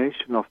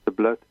oxygenation of the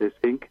blood is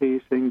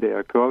increasing, they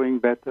are growing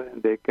better,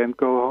 and they can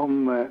go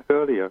home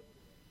earlier.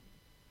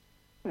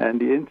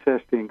 And the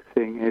interesting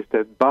thing is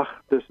that Bach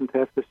doesn't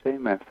have the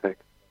same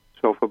effect.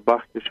 So for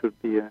Bach, you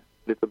should be a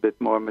little bit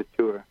more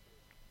mature.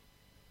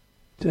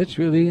 That's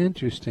really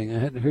interesting. I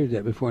hadn't heard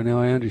that before. Now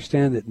I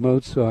understand that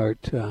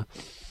Mozart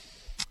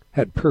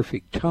had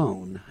perfect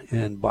tone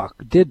and Bach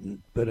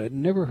didn't, but I'd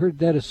never heard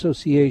that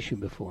association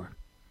before.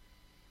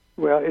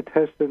 Well, it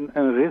has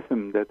a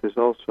rhythm that is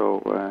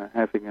also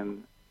having a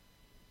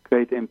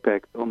great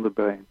impact on the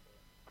brain.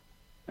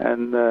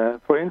 And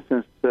for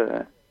instance,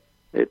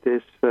 it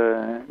is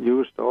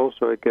used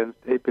also against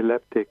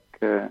epileptic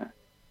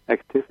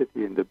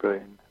activity in the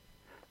brain.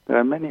 There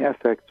are many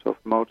effects of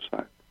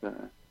Mozart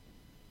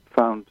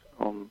found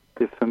on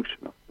the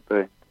function of the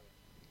brain.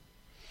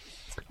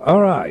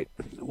 All right.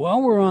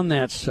 While we're on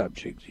that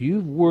subject,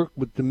 you've worked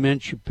with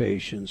dementia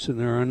patients, and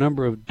there are a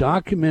number of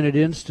documented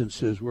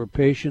instances where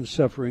patients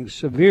suffering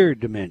severe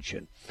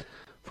dementia,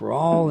 for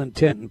all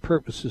intent and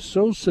purposes,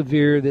 so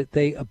severe that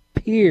they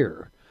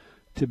appear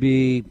to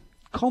be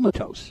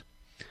comatose.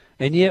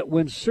 And yet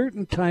when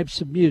certain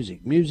types of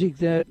music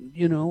that,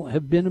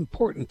 have been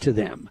important to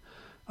them,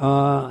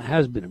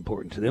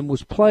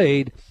 was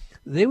played,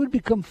 they would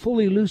become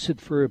fully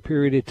lucid for a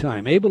period of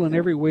time, able in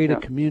every way to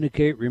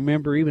communicate,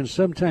 remember, even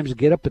sometimes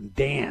get up and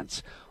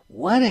dance.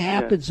 What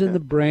happens in the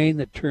brain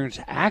that turns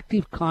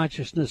active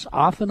consciousness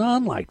off and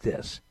on like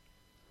this?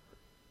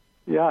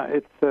 Yeah,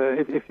 it's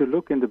if you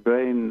look in the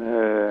brain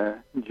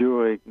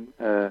during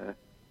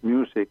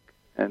music,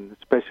 and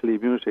especially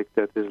music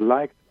that is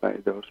liked by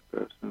those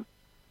persons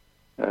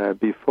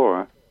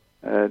before,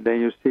 then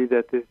you see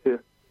that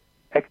it's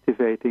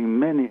activating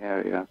many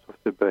areas of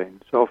the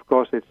brain. So, of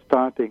course, it's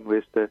starting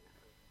with the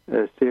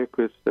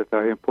circuits that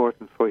are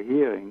important for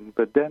hearing,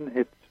 but then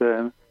it's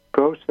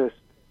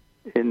processed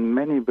in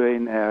many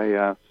brain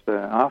areas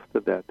after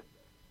that.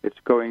 It's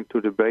going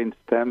to the brain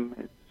stem,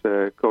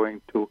 it's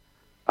going to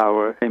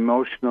our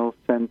emotional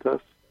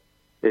centers,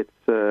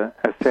 it's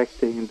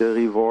affecting the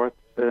reward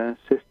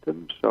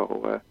system,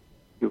 so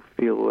you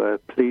feel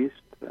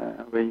pleased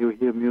when you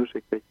hear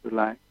music that you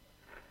like.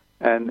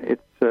 And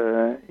it's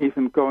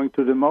even going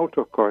to the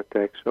motor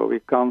cortex, so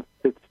we can't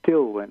sit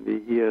still when we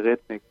hear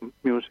rhythmic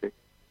music.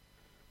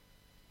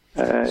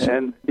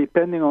 And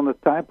depending on the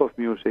type of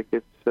music,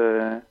 it's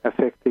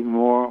affecting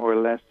more or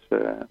less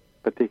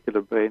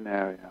particular brain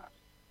areas.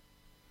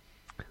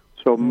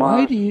 So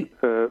Mars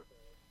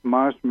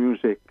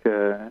music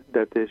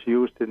that is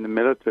used in the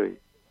military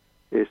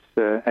is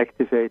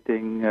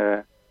activating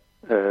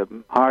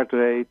heart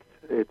rate,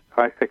 it's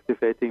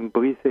activating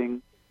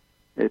breathing.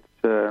 It's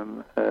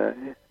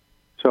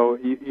so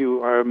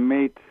you are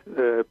made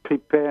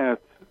prepared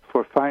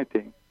for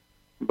fighting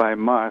by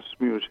Mars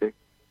music,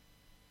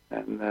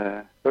 and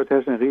so it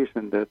has a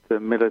reason that the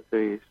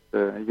militaries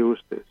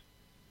use this.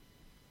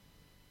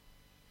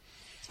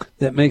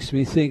 That makes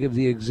me think of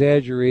the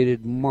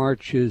exaggerated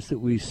marches that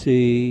we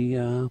see,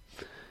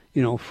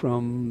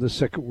 from the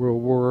Second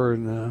World War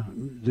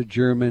and the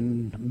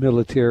German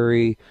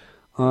military.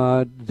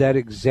 That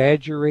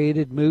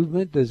exaggerated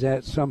movement, does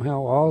that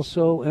somehow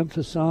also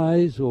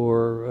emphasize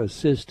or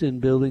assist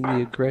in building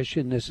the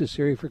aggression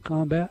necessary for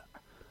combat?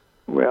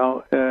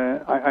 Well,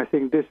 I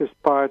think this is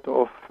part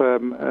of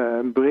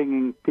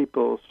bringing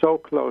people so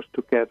close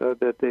together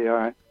that they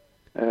are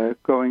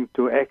going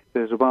to act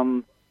as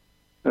one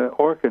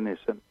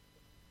organism.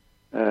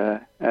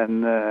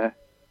 And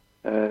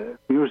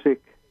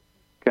music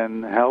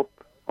can help,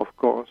 of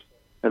course.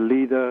 A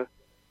leader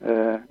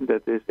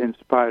that is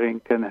inspiring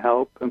can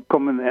help. A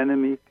common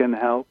enemy can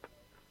help.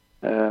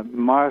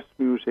 Mars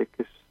music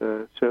is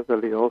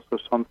certainly also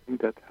something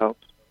that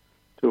helps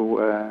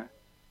to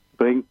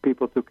bring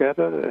people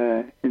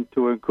together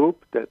into a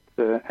group that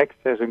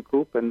acts as a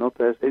group and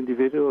not as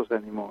individuals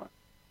anymore,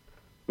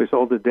 with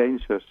all the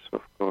dangers,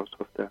 of course,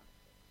 of that.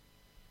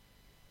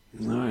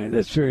 All right,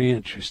 that's very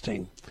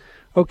interesting.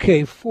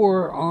 Okay,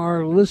 for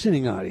our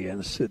listening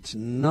audience that's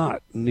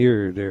not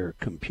near their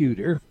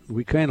computer,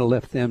 we kind of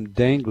left them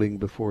dangling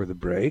before the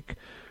break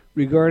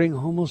regarding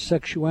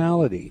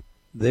homosexuality.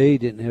 They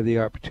didn't have the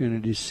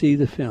opportunity to see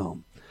the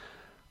film.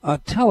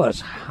 Tell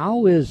us,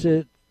 how is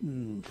it,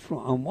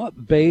 on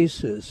what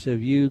basis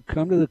have you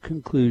come to the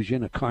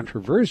conclusion, a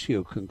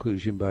controversial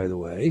conclusion, by the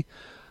way,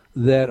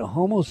 that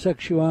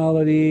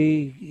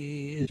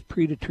homosexuality is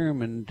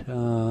predetermined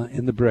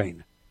in the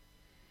brain?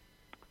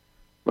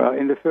 Well,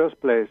 in the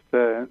first place,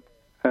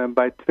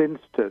 by twin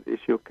studies,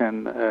 you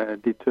can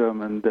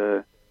determine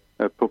the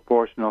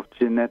proportion of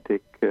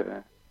genetic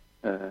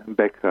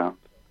background,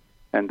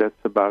 and that's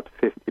about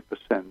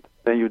 50%.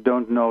 Then you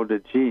don't know the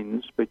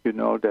genes, but you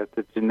know that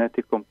the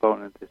genetic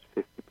component is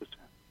 50%.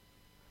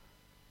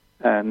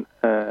 And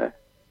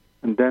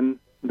then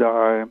there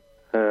are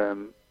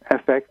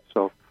effects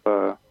of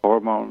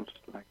hormones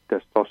like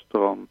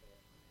testosterone.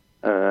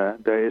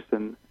 There is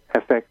an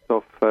effect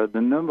of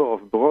the number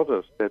of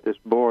brothers that is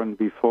born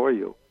before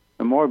you.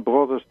 The more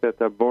brothers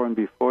that are born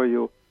before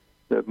you,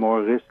 the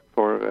more risk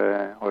for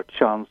or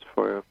chance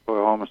for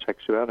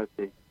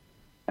homosexuality.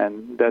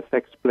 And that's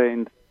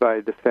explained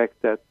by the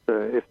fact that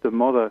if the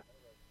mother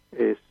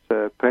is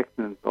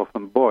pregnant of a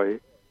boy,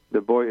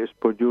 the boy is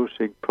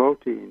producing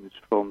proteins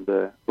from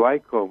the Y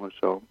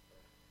chromosome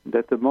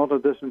that the mother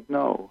doesn't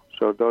know.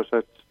 So those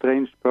are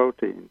strange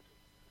proteins.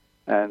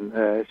 And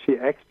she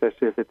acts as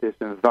if it is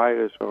a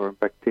virus or a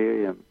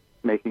bacterium,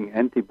 making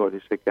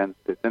antibodies against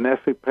it. And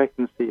every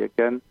pregnancy,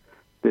 again,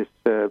 this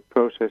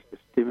process is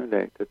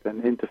stimulated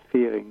and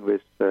interfering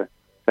with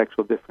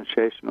sexual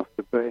differentiation of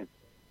the brain.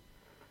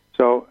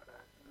 So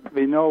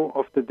we know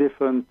of the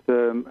different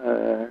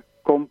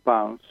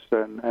compounds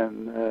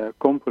and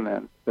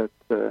components that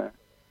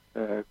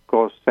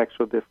cause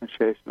sexual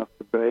differentiation of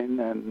the brain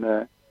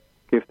and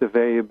give the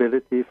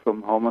variability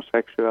from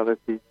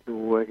homosexuality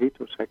to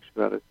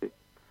heterosexuality.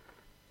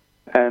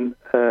 And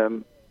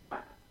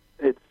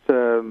it's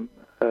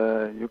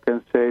you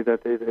can say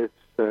that it is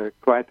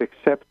quite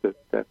accepted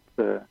that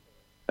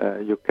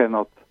you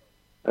cannot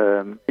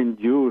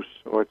induce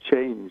or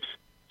change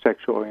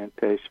sexual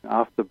orientation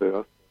after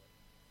birth.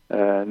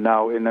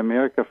 Now in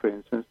America, for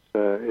instance,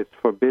 it's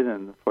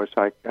forbidden for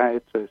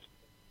psychiatrists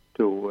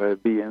to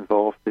be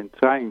involved in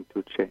trying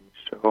to change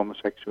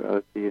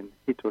homosexuality and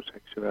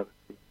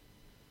heterosexuality.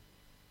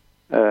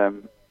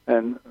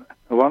 And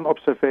one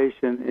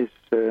observation is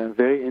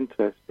very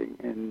interesting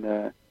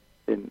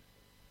in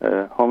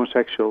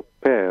homosexual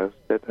pairs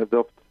that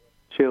adopt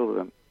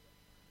children.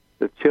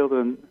 The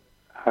children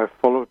are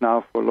followed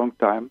now for a long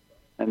time,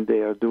 and they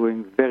are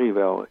doing very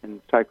well.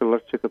 In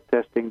psychological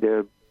testing,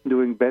 they're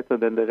doing better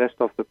than the rest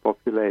of the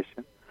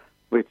population,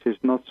 which is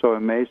not so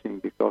amazing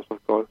because,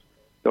 of course,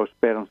 those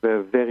parents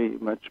were very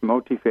much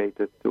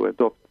motivated to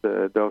adopt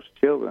those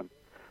children.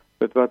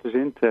 But what is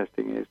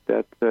interesting is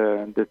that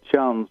the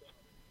chance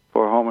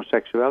for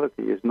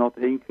homosexuality is not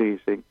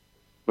increasing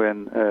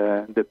when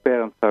the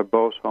parents are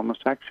both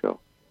homosexual.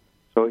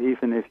 So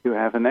even if you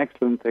have an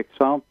excellent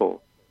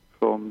example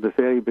from the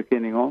very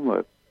beginning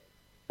onwards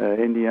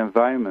in the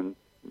environment,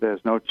 there's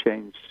no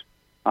change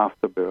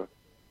after birth.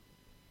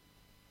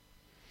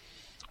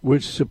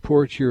 Which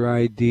supports your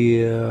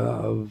idea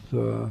of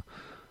the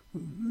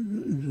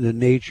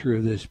nature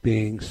of this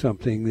being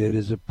something that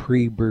is a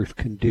pre-birth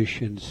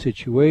conditioned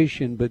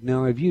situation. But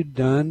now, have you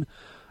done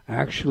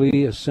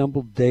actually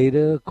assembled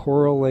data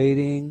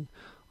correlating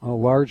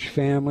large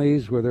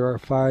families where there are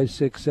 5,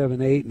 6,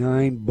 7, 8,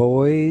 9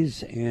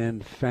 boys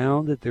and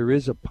found that there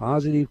is a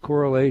positive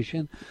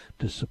correlation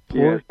to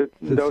support the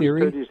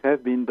theory? Those studies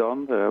have been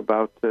done. There are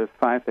about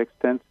 5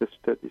 extensive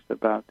studies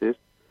about this.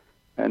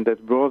 And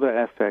that broader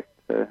effect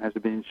has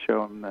been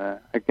shown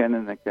again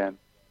and again.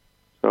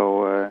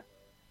 So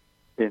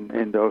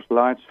in those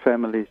large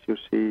families, you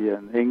see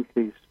an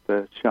increased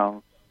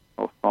chance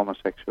of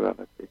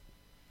homosexuality.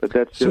 But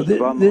that's just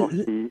one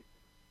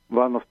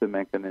of the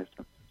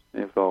mechanisms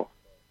involved.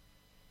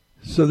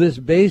 So this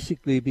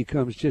basically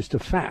becomes just a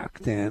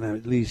fact, then,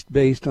 at least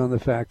based on the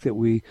fact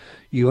that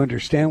you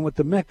understand what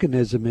the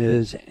mechanism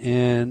is,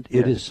 and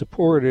it is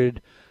supported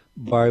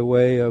by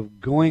way of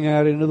going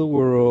out into the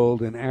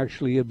world and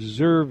actually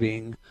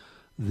observing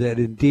that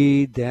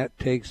indeed that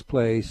takes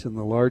place in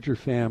the larger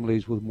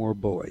families with more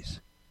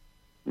boys.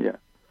 Yeah.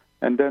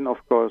 And then, of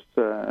course,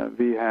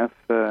 we have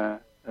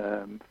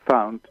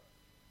found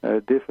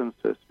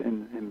differences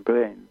in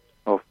brains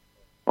of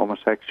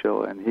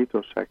homosexual and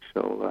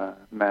heterosexual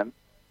men,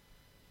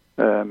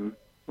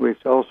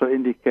 which also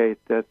indicate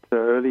that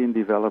early in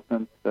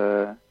development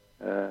there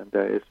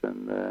is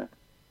a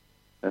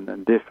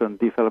different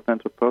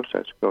developmental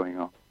process going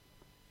on.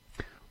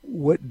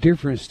 What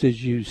difference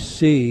did you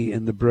see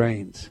in the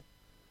brains?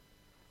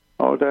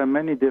 Oh, there are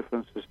many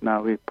differences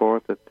now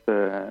reported.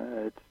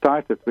 It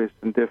started with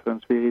a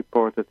difference we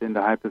reported in the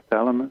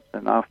hypothalamus,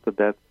 and after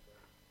that,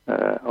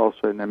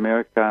 also in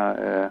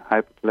America,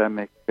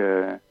 hypothalamic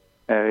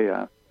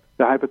area.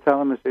 The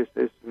hypothalamus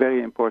is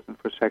very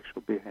important for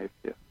sexual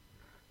behavior.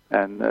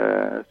 And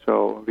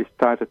so we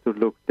started to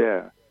look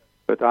there.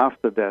 But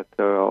after that,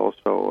 there are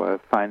also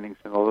findings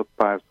in other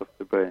parts of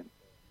the brain.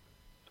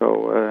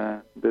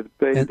 So the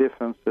brain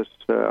differences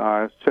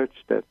are such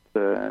that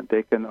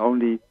they can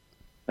only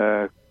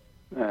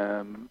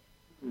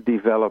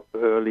develop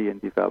early in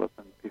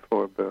development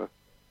before birth.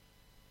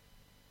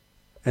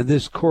 And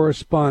this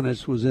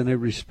correspondence was in a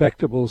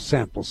respectable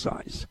sample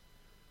size.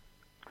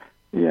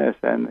 Yes,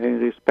 and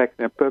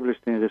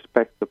published in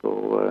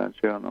respectable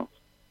journals.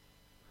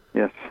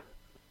 Yes.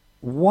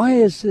 Why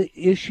is the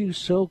issue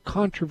so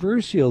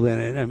controversial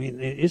then? I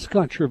mean, it's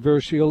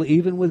controversial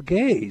even with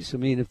gays. I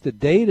mean, if the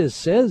data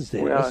says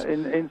this... Well,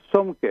 in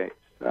some cases,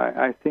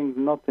 I think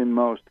not in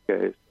most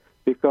cases,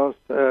 because,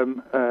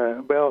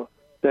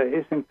 there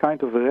is a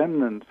kind of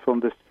remnant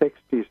from the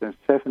 60s and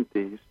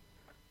 70s,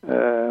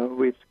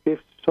 which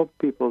gives some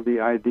people the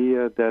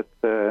idea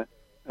that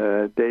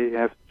they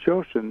have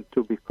chosen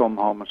to become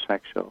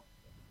homosexual.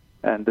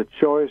 And the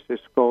choice is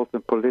called a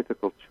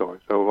political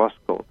choice, or was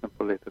called a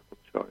political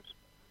choice.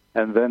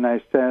 And when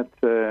I said,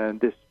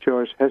 this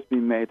choice has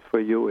been made for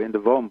you in the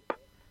womb,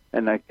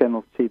 and I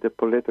cannot see the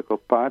political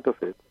part of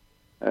it,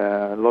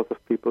 a lot of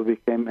people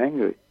became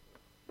angry.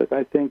 But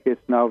I think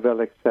it's now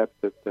well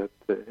accepted that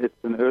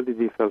it's an early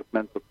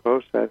developmental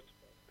process,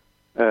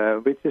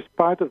 which is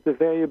part of the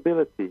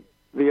variability.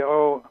 We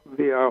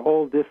are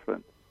all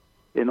different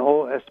in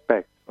all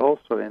aspects,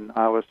 also in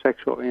our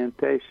sexual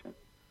orientation.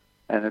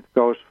 And it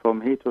goes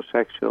from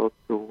heterosexual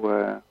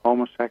to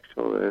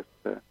homosexual,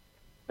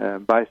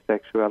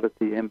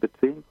 bisexuality in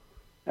between.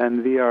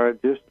 And we are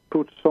just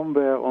put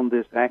somewhere on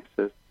this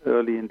axis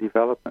early in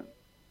development,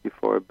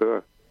 before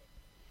birth.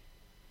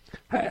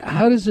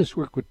 How does this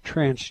work with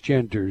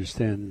transgenders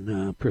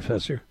then,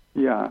 Professor?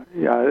 Yeah.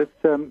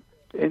 It's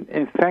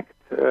in fact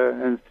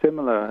a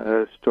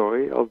similar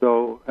story,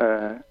 although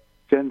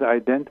gender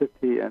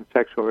identity and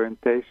sexual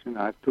orientation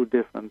are two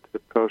different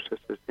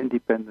processes,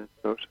 independent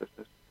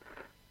processes.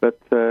 But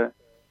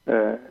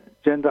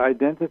gender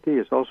identity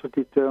is also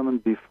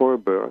determined before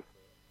birth.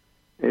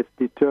 It's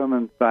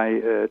determined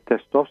by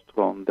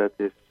testosterone that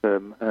is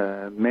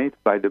made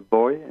by the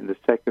boy in the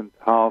second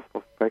half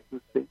of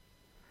pregnancy,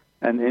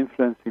 and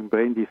influencing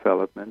brain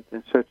development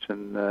in such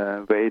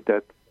a way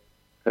that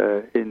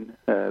in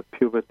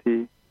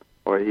puberty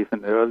or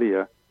even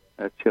earlier,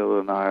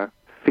 children are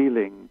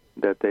feeling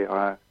that they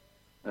are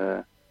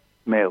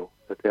male,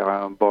 that they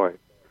are a boy.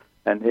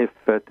 And if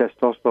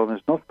testosterone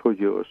is not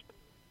produced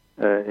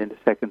in the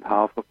second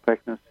half of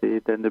pregnancy,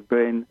 then the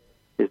brain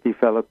is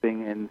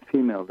developing in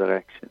female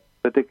direction.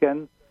 But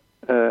again,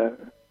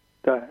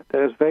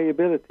 there's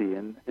variability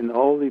in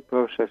all the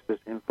processes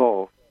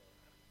involved.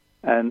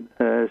 And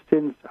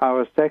since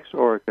our sex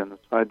organs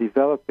are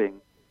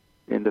developing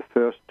in the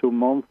first 2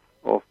 months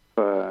of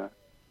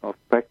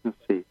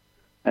pregnancy,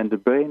 and the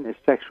brain is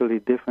sexually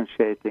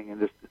differentiating in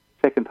the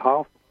second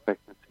half of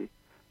pregnancy,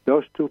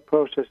 those two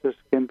processes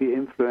can be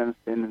influenced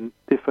in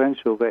a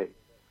differential way.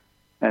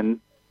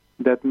 And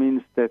that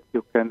means that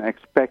you can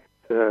expect,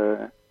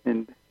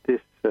 in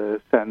this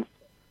sense,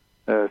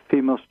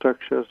 female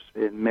structures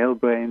in male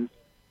brains,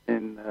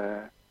 in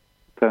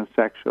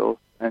transsexuals,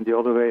 and the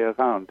other way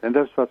around. And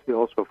that's what we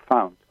also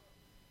found.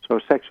 So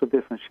sexual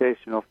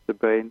differentiation of the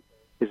brain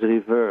is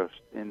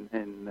reversed in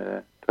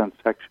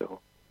transsexual.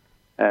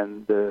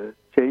 And the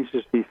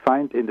changes we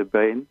find in the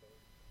brain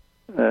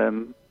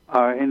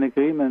are in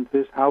agreement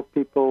with how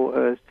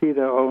people see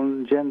their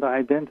own gender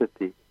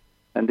identity.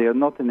 And they are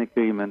not in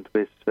agreement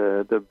with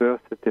the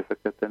birth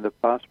certificate and the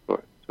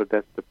passport. So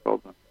that's the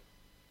problem.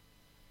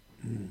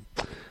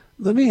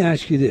 Let me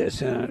ask you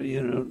this.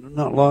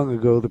 Not long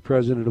ago, the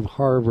president of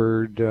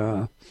Harvard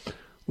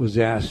was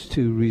asked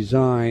to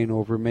resign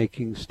over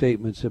making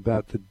statements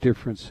about the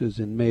differences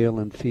in male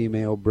and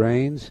female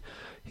brains.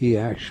 He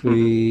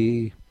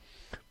actually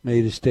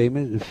made a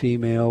statement that the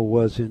female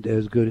wasn't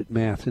as good at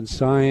math and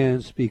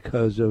science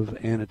because of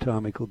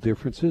anatomical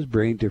differences,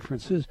 brain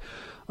differences,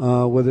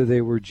 whether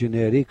they were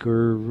genetic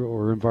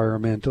or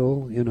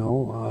environmental,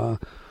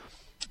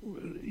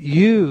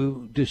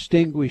 You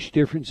distinguish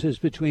differences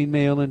between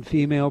male and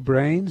female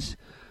brains.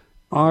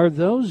 Are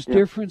those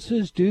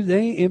differences, do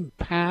they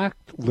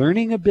impact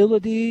learning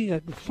ability?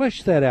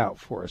 Flesh that out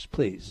for us,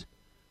 please.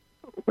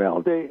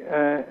 Well, they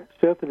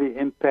certainly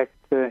impact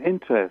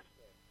interest.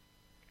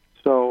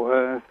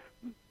 So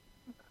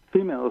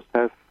females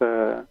have,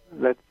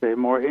 let's say,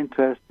 more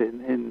interest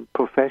in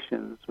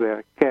professions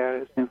where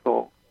care is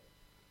involved.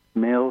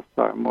 Males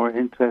are more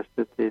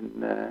interested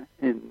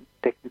in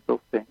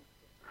technical things.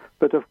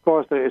 But of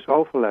course there is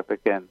overlap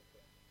again.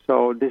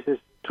 So this is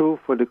true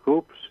for the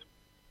groups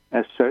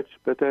as such,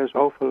 but there is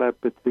overlap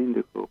between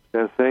the groups.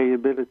 There's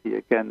variability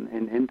again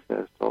in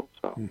interest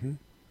also.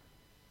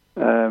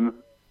 Mm-hmm.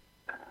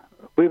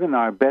 Women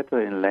are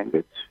better in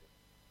language.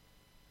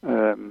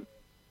 And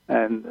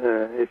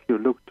if you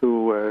look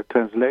to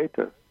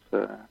translators,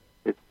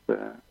 it's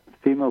a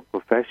female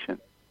profession.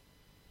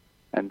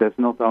 And that's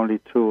not only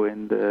true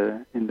in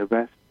the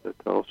West, but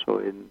also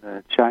in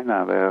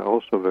China, where I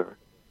also work.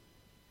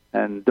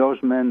 And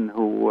those men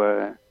who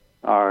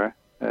are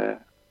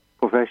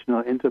professional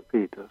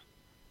interpreters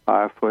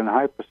are, for a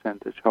high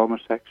percentage,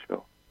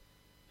 homosexual.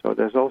 So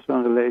there's also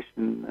a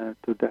relation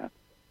to that.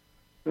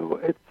 So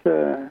it's,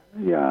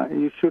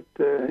 you should,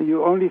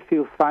 you only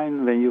feel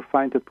fine when you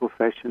find a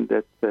profession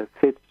that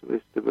fits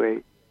with the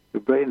way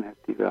your brain has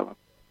developed.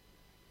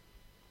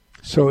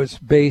 So it's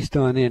based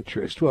on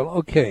interest. Well,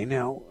 okay,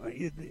 now,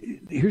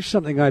 here's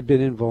something I've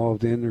been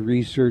involved in, the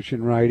research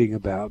and writing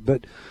about.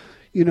 But,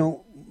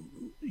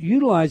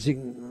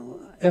 utilizing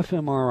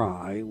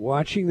fMRI,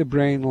 watching the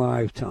brain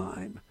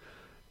lifetime,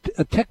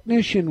 a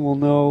technician will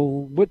know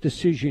what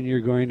decision you're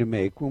going to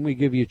make when we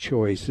give you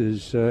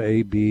choices,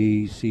 A,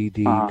 B, C,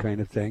 D kind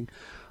of thing.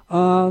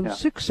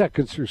 6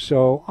 seconds or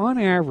so, on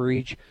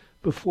average,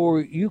 before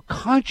you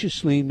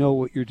consciously know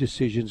what your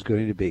decision's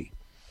going to be.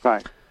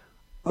 Right.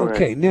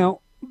 Okay, now,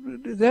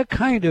 that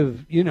kind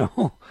of,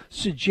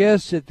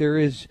 suggests that there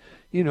is,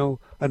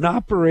 an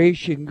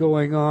operation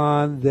going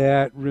on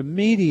that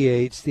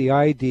remediates the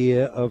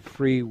idea of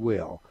free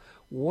will.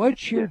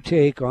 What's your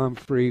take on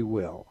free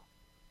will?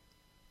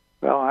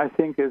 Well, I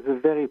think it's a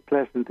very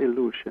pleasant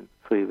illusion,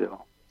 free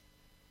will.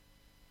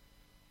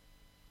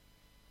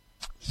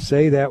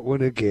 Say that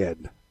one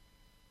again.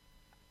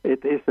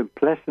 It is a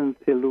pleasant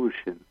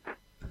illusion.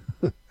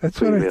 That's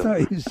what I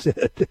thought you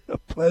said. A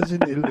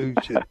pleasant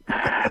illusion.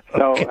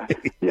 So,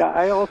 Okay.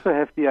 I also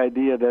have the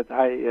idea that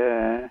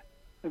I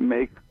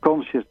make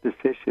conscious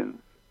decisions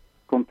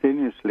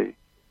continuously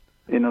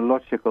in a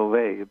logical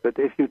way. But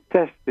if you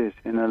test this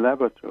in a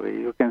laboratory,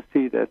 you can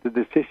see that the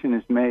decision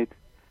is made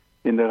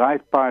in the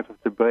right part of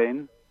the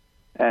brain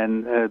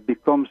and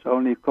becomes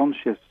only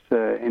conscious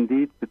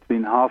indeed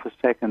between half a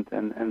second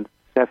and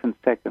 7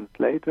 seconds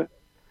later.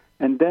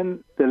 And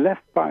then the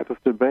left part of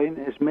the brain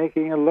is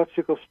making a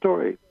logical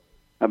story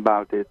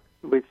about it,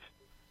 which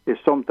is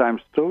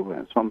sometimes true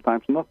and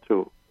sometimes not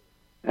true.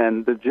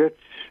 And the judge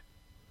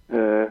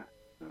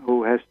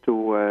who has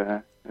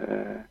to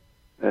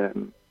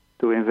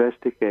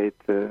investigate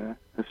a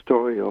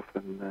story of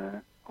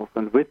a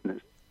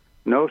witness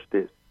knows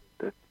this,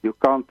 that you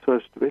can't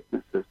trust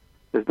witnesses.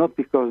 It's not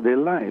because they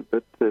lie,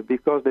 but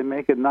because they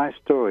make a nice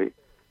story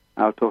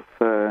out of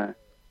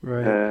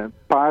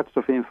parts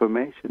of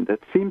information that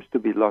seems to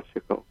be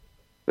logical,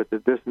 but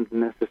it doesn't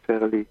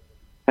necessarily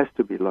has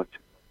to be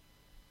logical.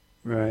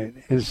 Right,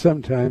 and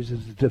sometimes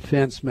the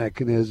defense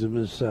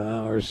mechanisms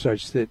are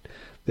such that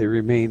they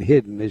remain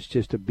hidden. It's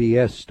just a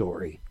BS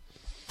story.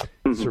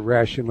 Mm-hmm. It's a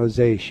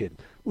rationalization.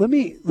 Let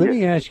me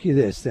ask you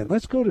this then.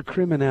 Let's go to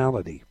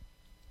criminality.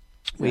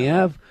 We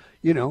have,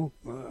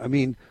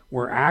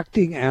 we're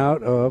acting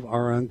out of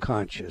our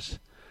unconscious.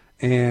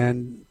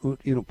 And,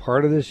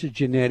 part of this is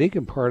genetic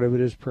and part of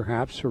it is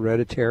perhaps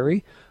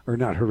hereditary, or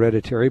not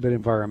hereditary, but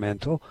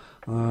environmental,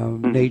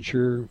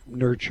 nature,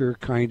 nurture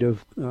kind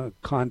of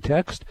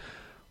context.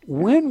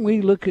 When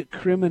we look at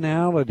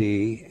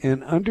criminality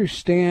and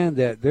understand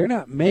that they're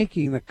not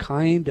making the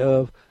kind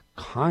of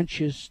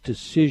conscious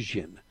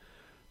decision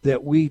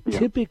that we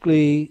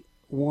typically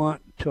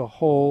want to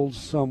hold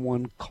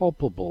someone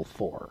culpable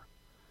for,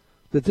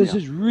 that this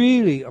is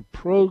really a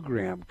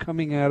program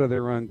coming out of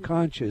their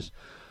unconscious,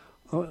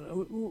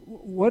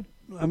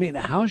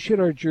 how should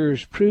our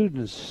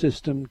jurisprudence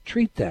system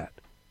treat that?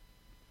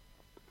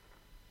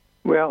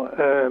 Well,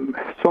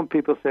 some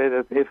people say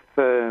that if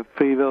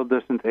free will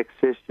doesn't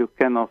exist, you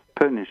cannot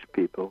punish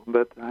people.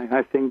 But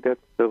I think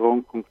that's the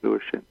wrong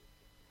conclusion.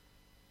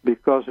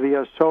 Because we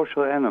are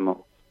social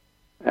animals.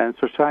 And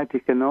society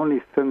can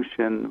only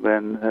function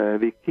when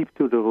we keep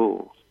to the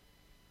rules.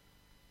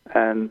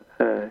 And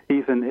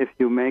even if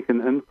you make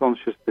an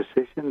unconscious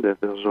decision that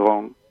is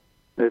wrong,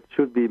 it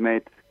should be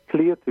made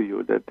clear to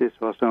you that this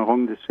was a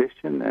wrong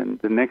decision, and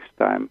the next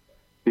time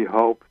we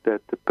hope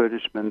that the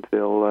punishment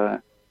will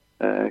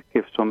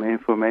give some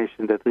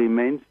information that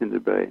remains in the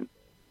brain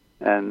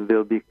and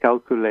will be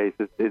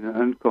calculated in an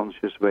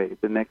unconscious way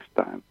the next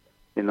time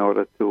in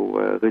order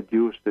to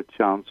reduce the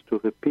chance to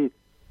repeat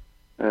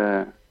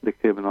the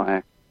criminal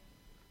act.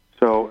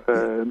 So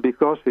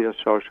because we are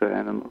social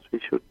animals, we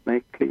should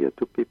make clear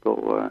to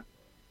people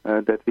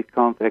that we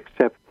can't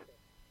accept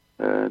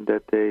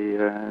that they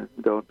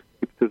don't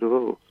keep to the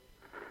rules.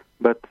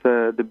 But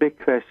the big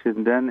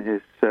question then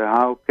is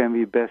how can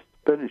we best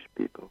punish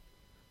people?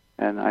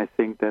 And I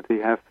think that we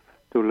have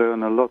to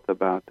learn a lot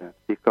about that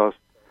because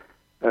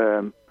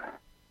there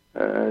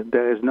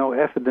is no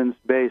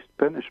evidence-based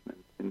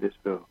punishment in this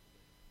world.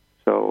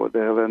 So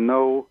there were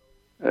no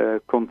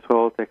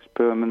controlled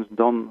experiments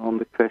done on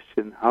the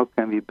question how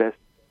can we best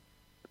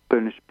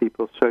punish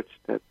people such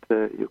that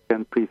you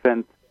can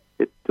prevent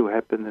it to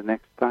happen the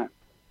next time.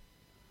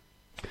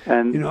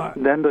 And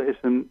then there is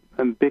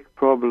a big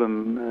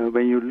problem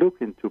when you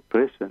look into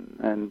prison,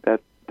 and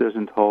that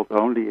doesn't hold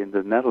only in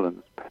the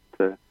Netherlands, but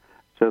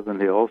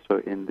certainly also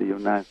in the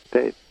United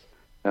States.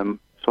 Some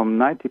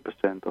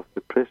 90% of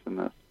the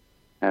prisoners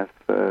have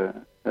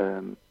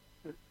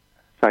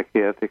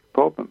psychiatric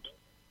problems.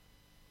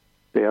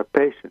 They are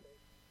patients,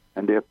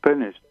 and they are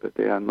punished, but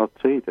they are not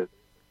treated,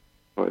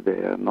 or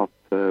they are not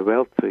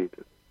well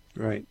treated.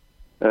 Right.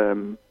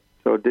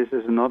 So this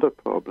is another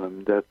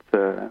problem, that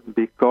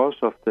because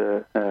of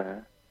the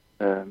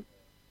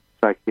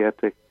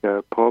psychiatric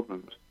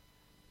problems,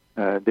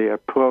 they are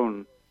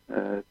prone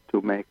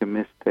to make a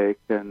mistake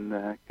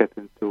and get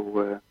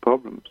into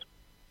problems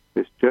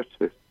with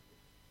justice.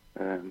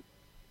 And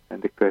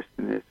the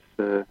question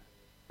is,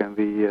 can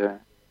we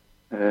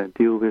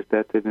deal with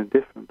that in a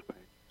different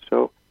way?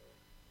 So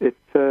it's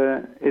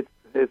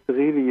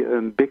really a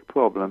big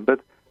problem.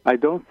 But I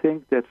don't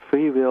think that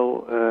free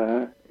will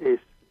is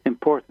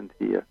important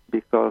here,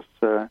 because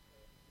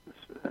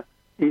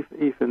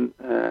even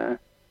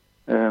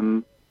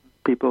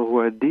people who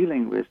are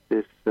dealing with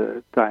this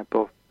type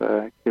of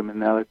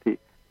criminality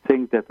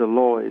think that the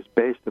law is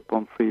based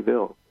upon free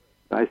will.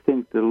 I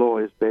think the law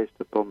is based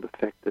upon the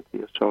fact that we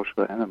are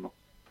social animals,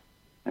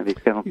 and we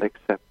cannot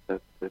accept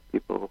that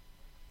people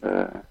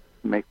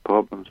make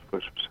problems for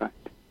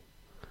society.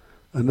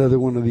 another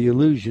one of the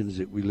illusions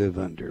that we live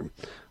under.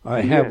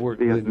 I have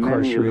worked with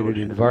incarcerated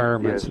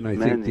environments, and I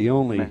think the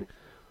only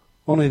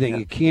thing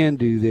you can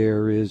do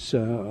there is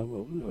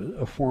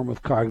a form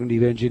of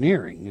cognitive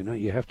engineering. You know,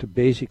 you have to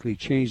basically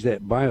change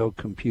that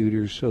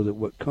biocomputer so that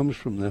what comes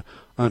from the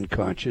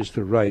unconscious,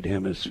 the right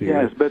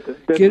hemisphere,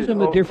 gives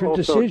them a different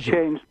decision.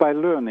 Changed by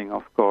learning,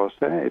 of course.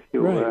 If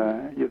you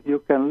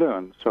you can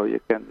learn, so you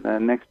can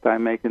next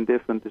time make a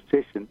different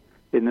decision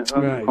in an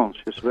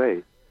unconscious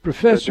way.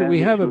 Professor,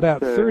 we have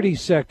about 30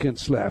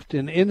 seconds left,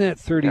 and in that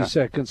 30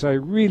 seconds, I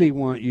really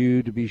want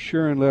you to be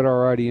sure and let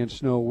our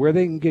audience know where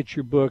they can get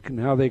your book and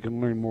how they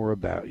can learn more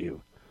about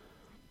you.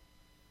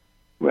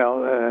 Well,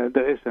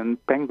 there is a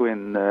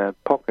Penguin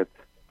Pocket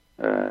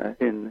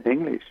in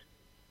English,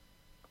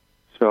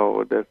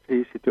 so that's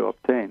easy to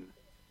obtain.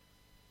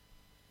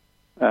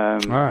 All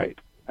right.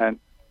 And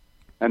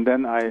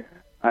then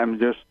I'm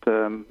just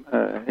in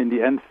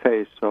the end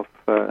phase of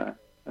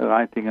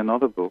writing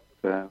another book.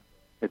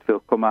 It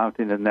will come out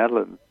in the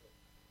Netherlands,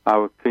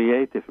 Our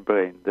Creative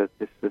Brain. That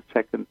is the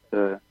second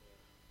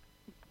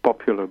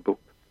popular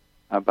book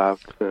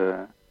about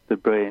the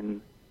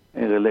brain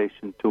in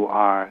relation to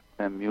art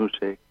and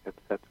music,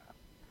 etc.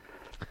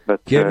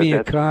 But give me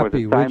a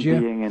copy, would you?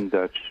 Being in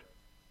Dutch.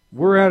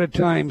 We're out of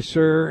time,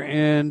 sir,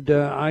 and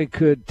I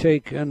could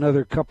take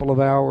another couple of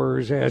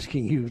hours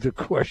asking you the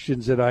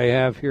questions that I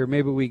have here.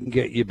 Maybe we can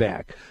get you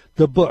back.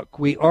 The book,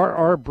 We Are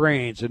Our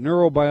Brains, a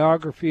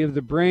neurobiography of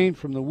the brain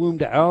from the womb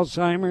to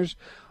Alzheimer's.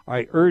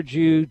 I urge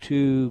you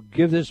to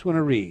give this one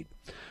a read.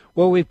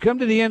 Well, we've come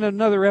to the end of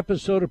another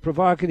episode of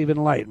Provocative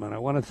Enlightenment. I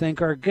want to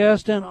thank our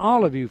guest and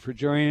all of you for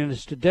joining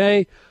us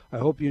today. I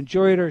hope you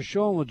enjoyed our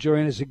show and will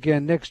join us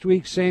again next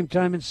week, same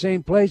time and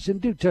same place. And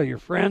do tell your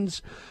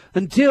friends.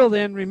 Until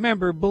then,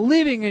 remember,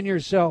 believing in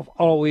yourself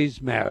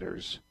always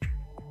matters.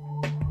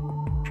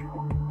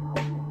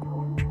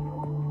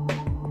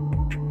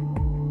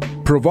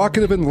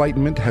 Provocative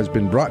Enlightenment has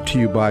been brought to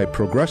you by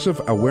Progressive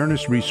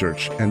Awareness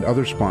Research and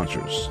other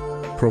sponsors.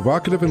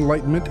 Provocative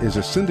Enlightenment is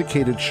a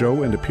syndicated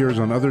show and appears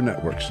on other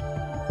networks.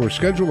 For a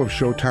schedule of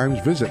show times,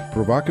 visit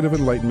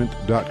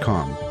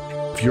provocativeenlightenment.com.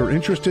 If you're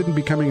interested in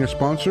becoming a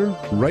sponsor,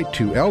 write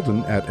to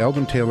Eldon at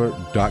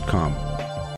eldontaylor.com.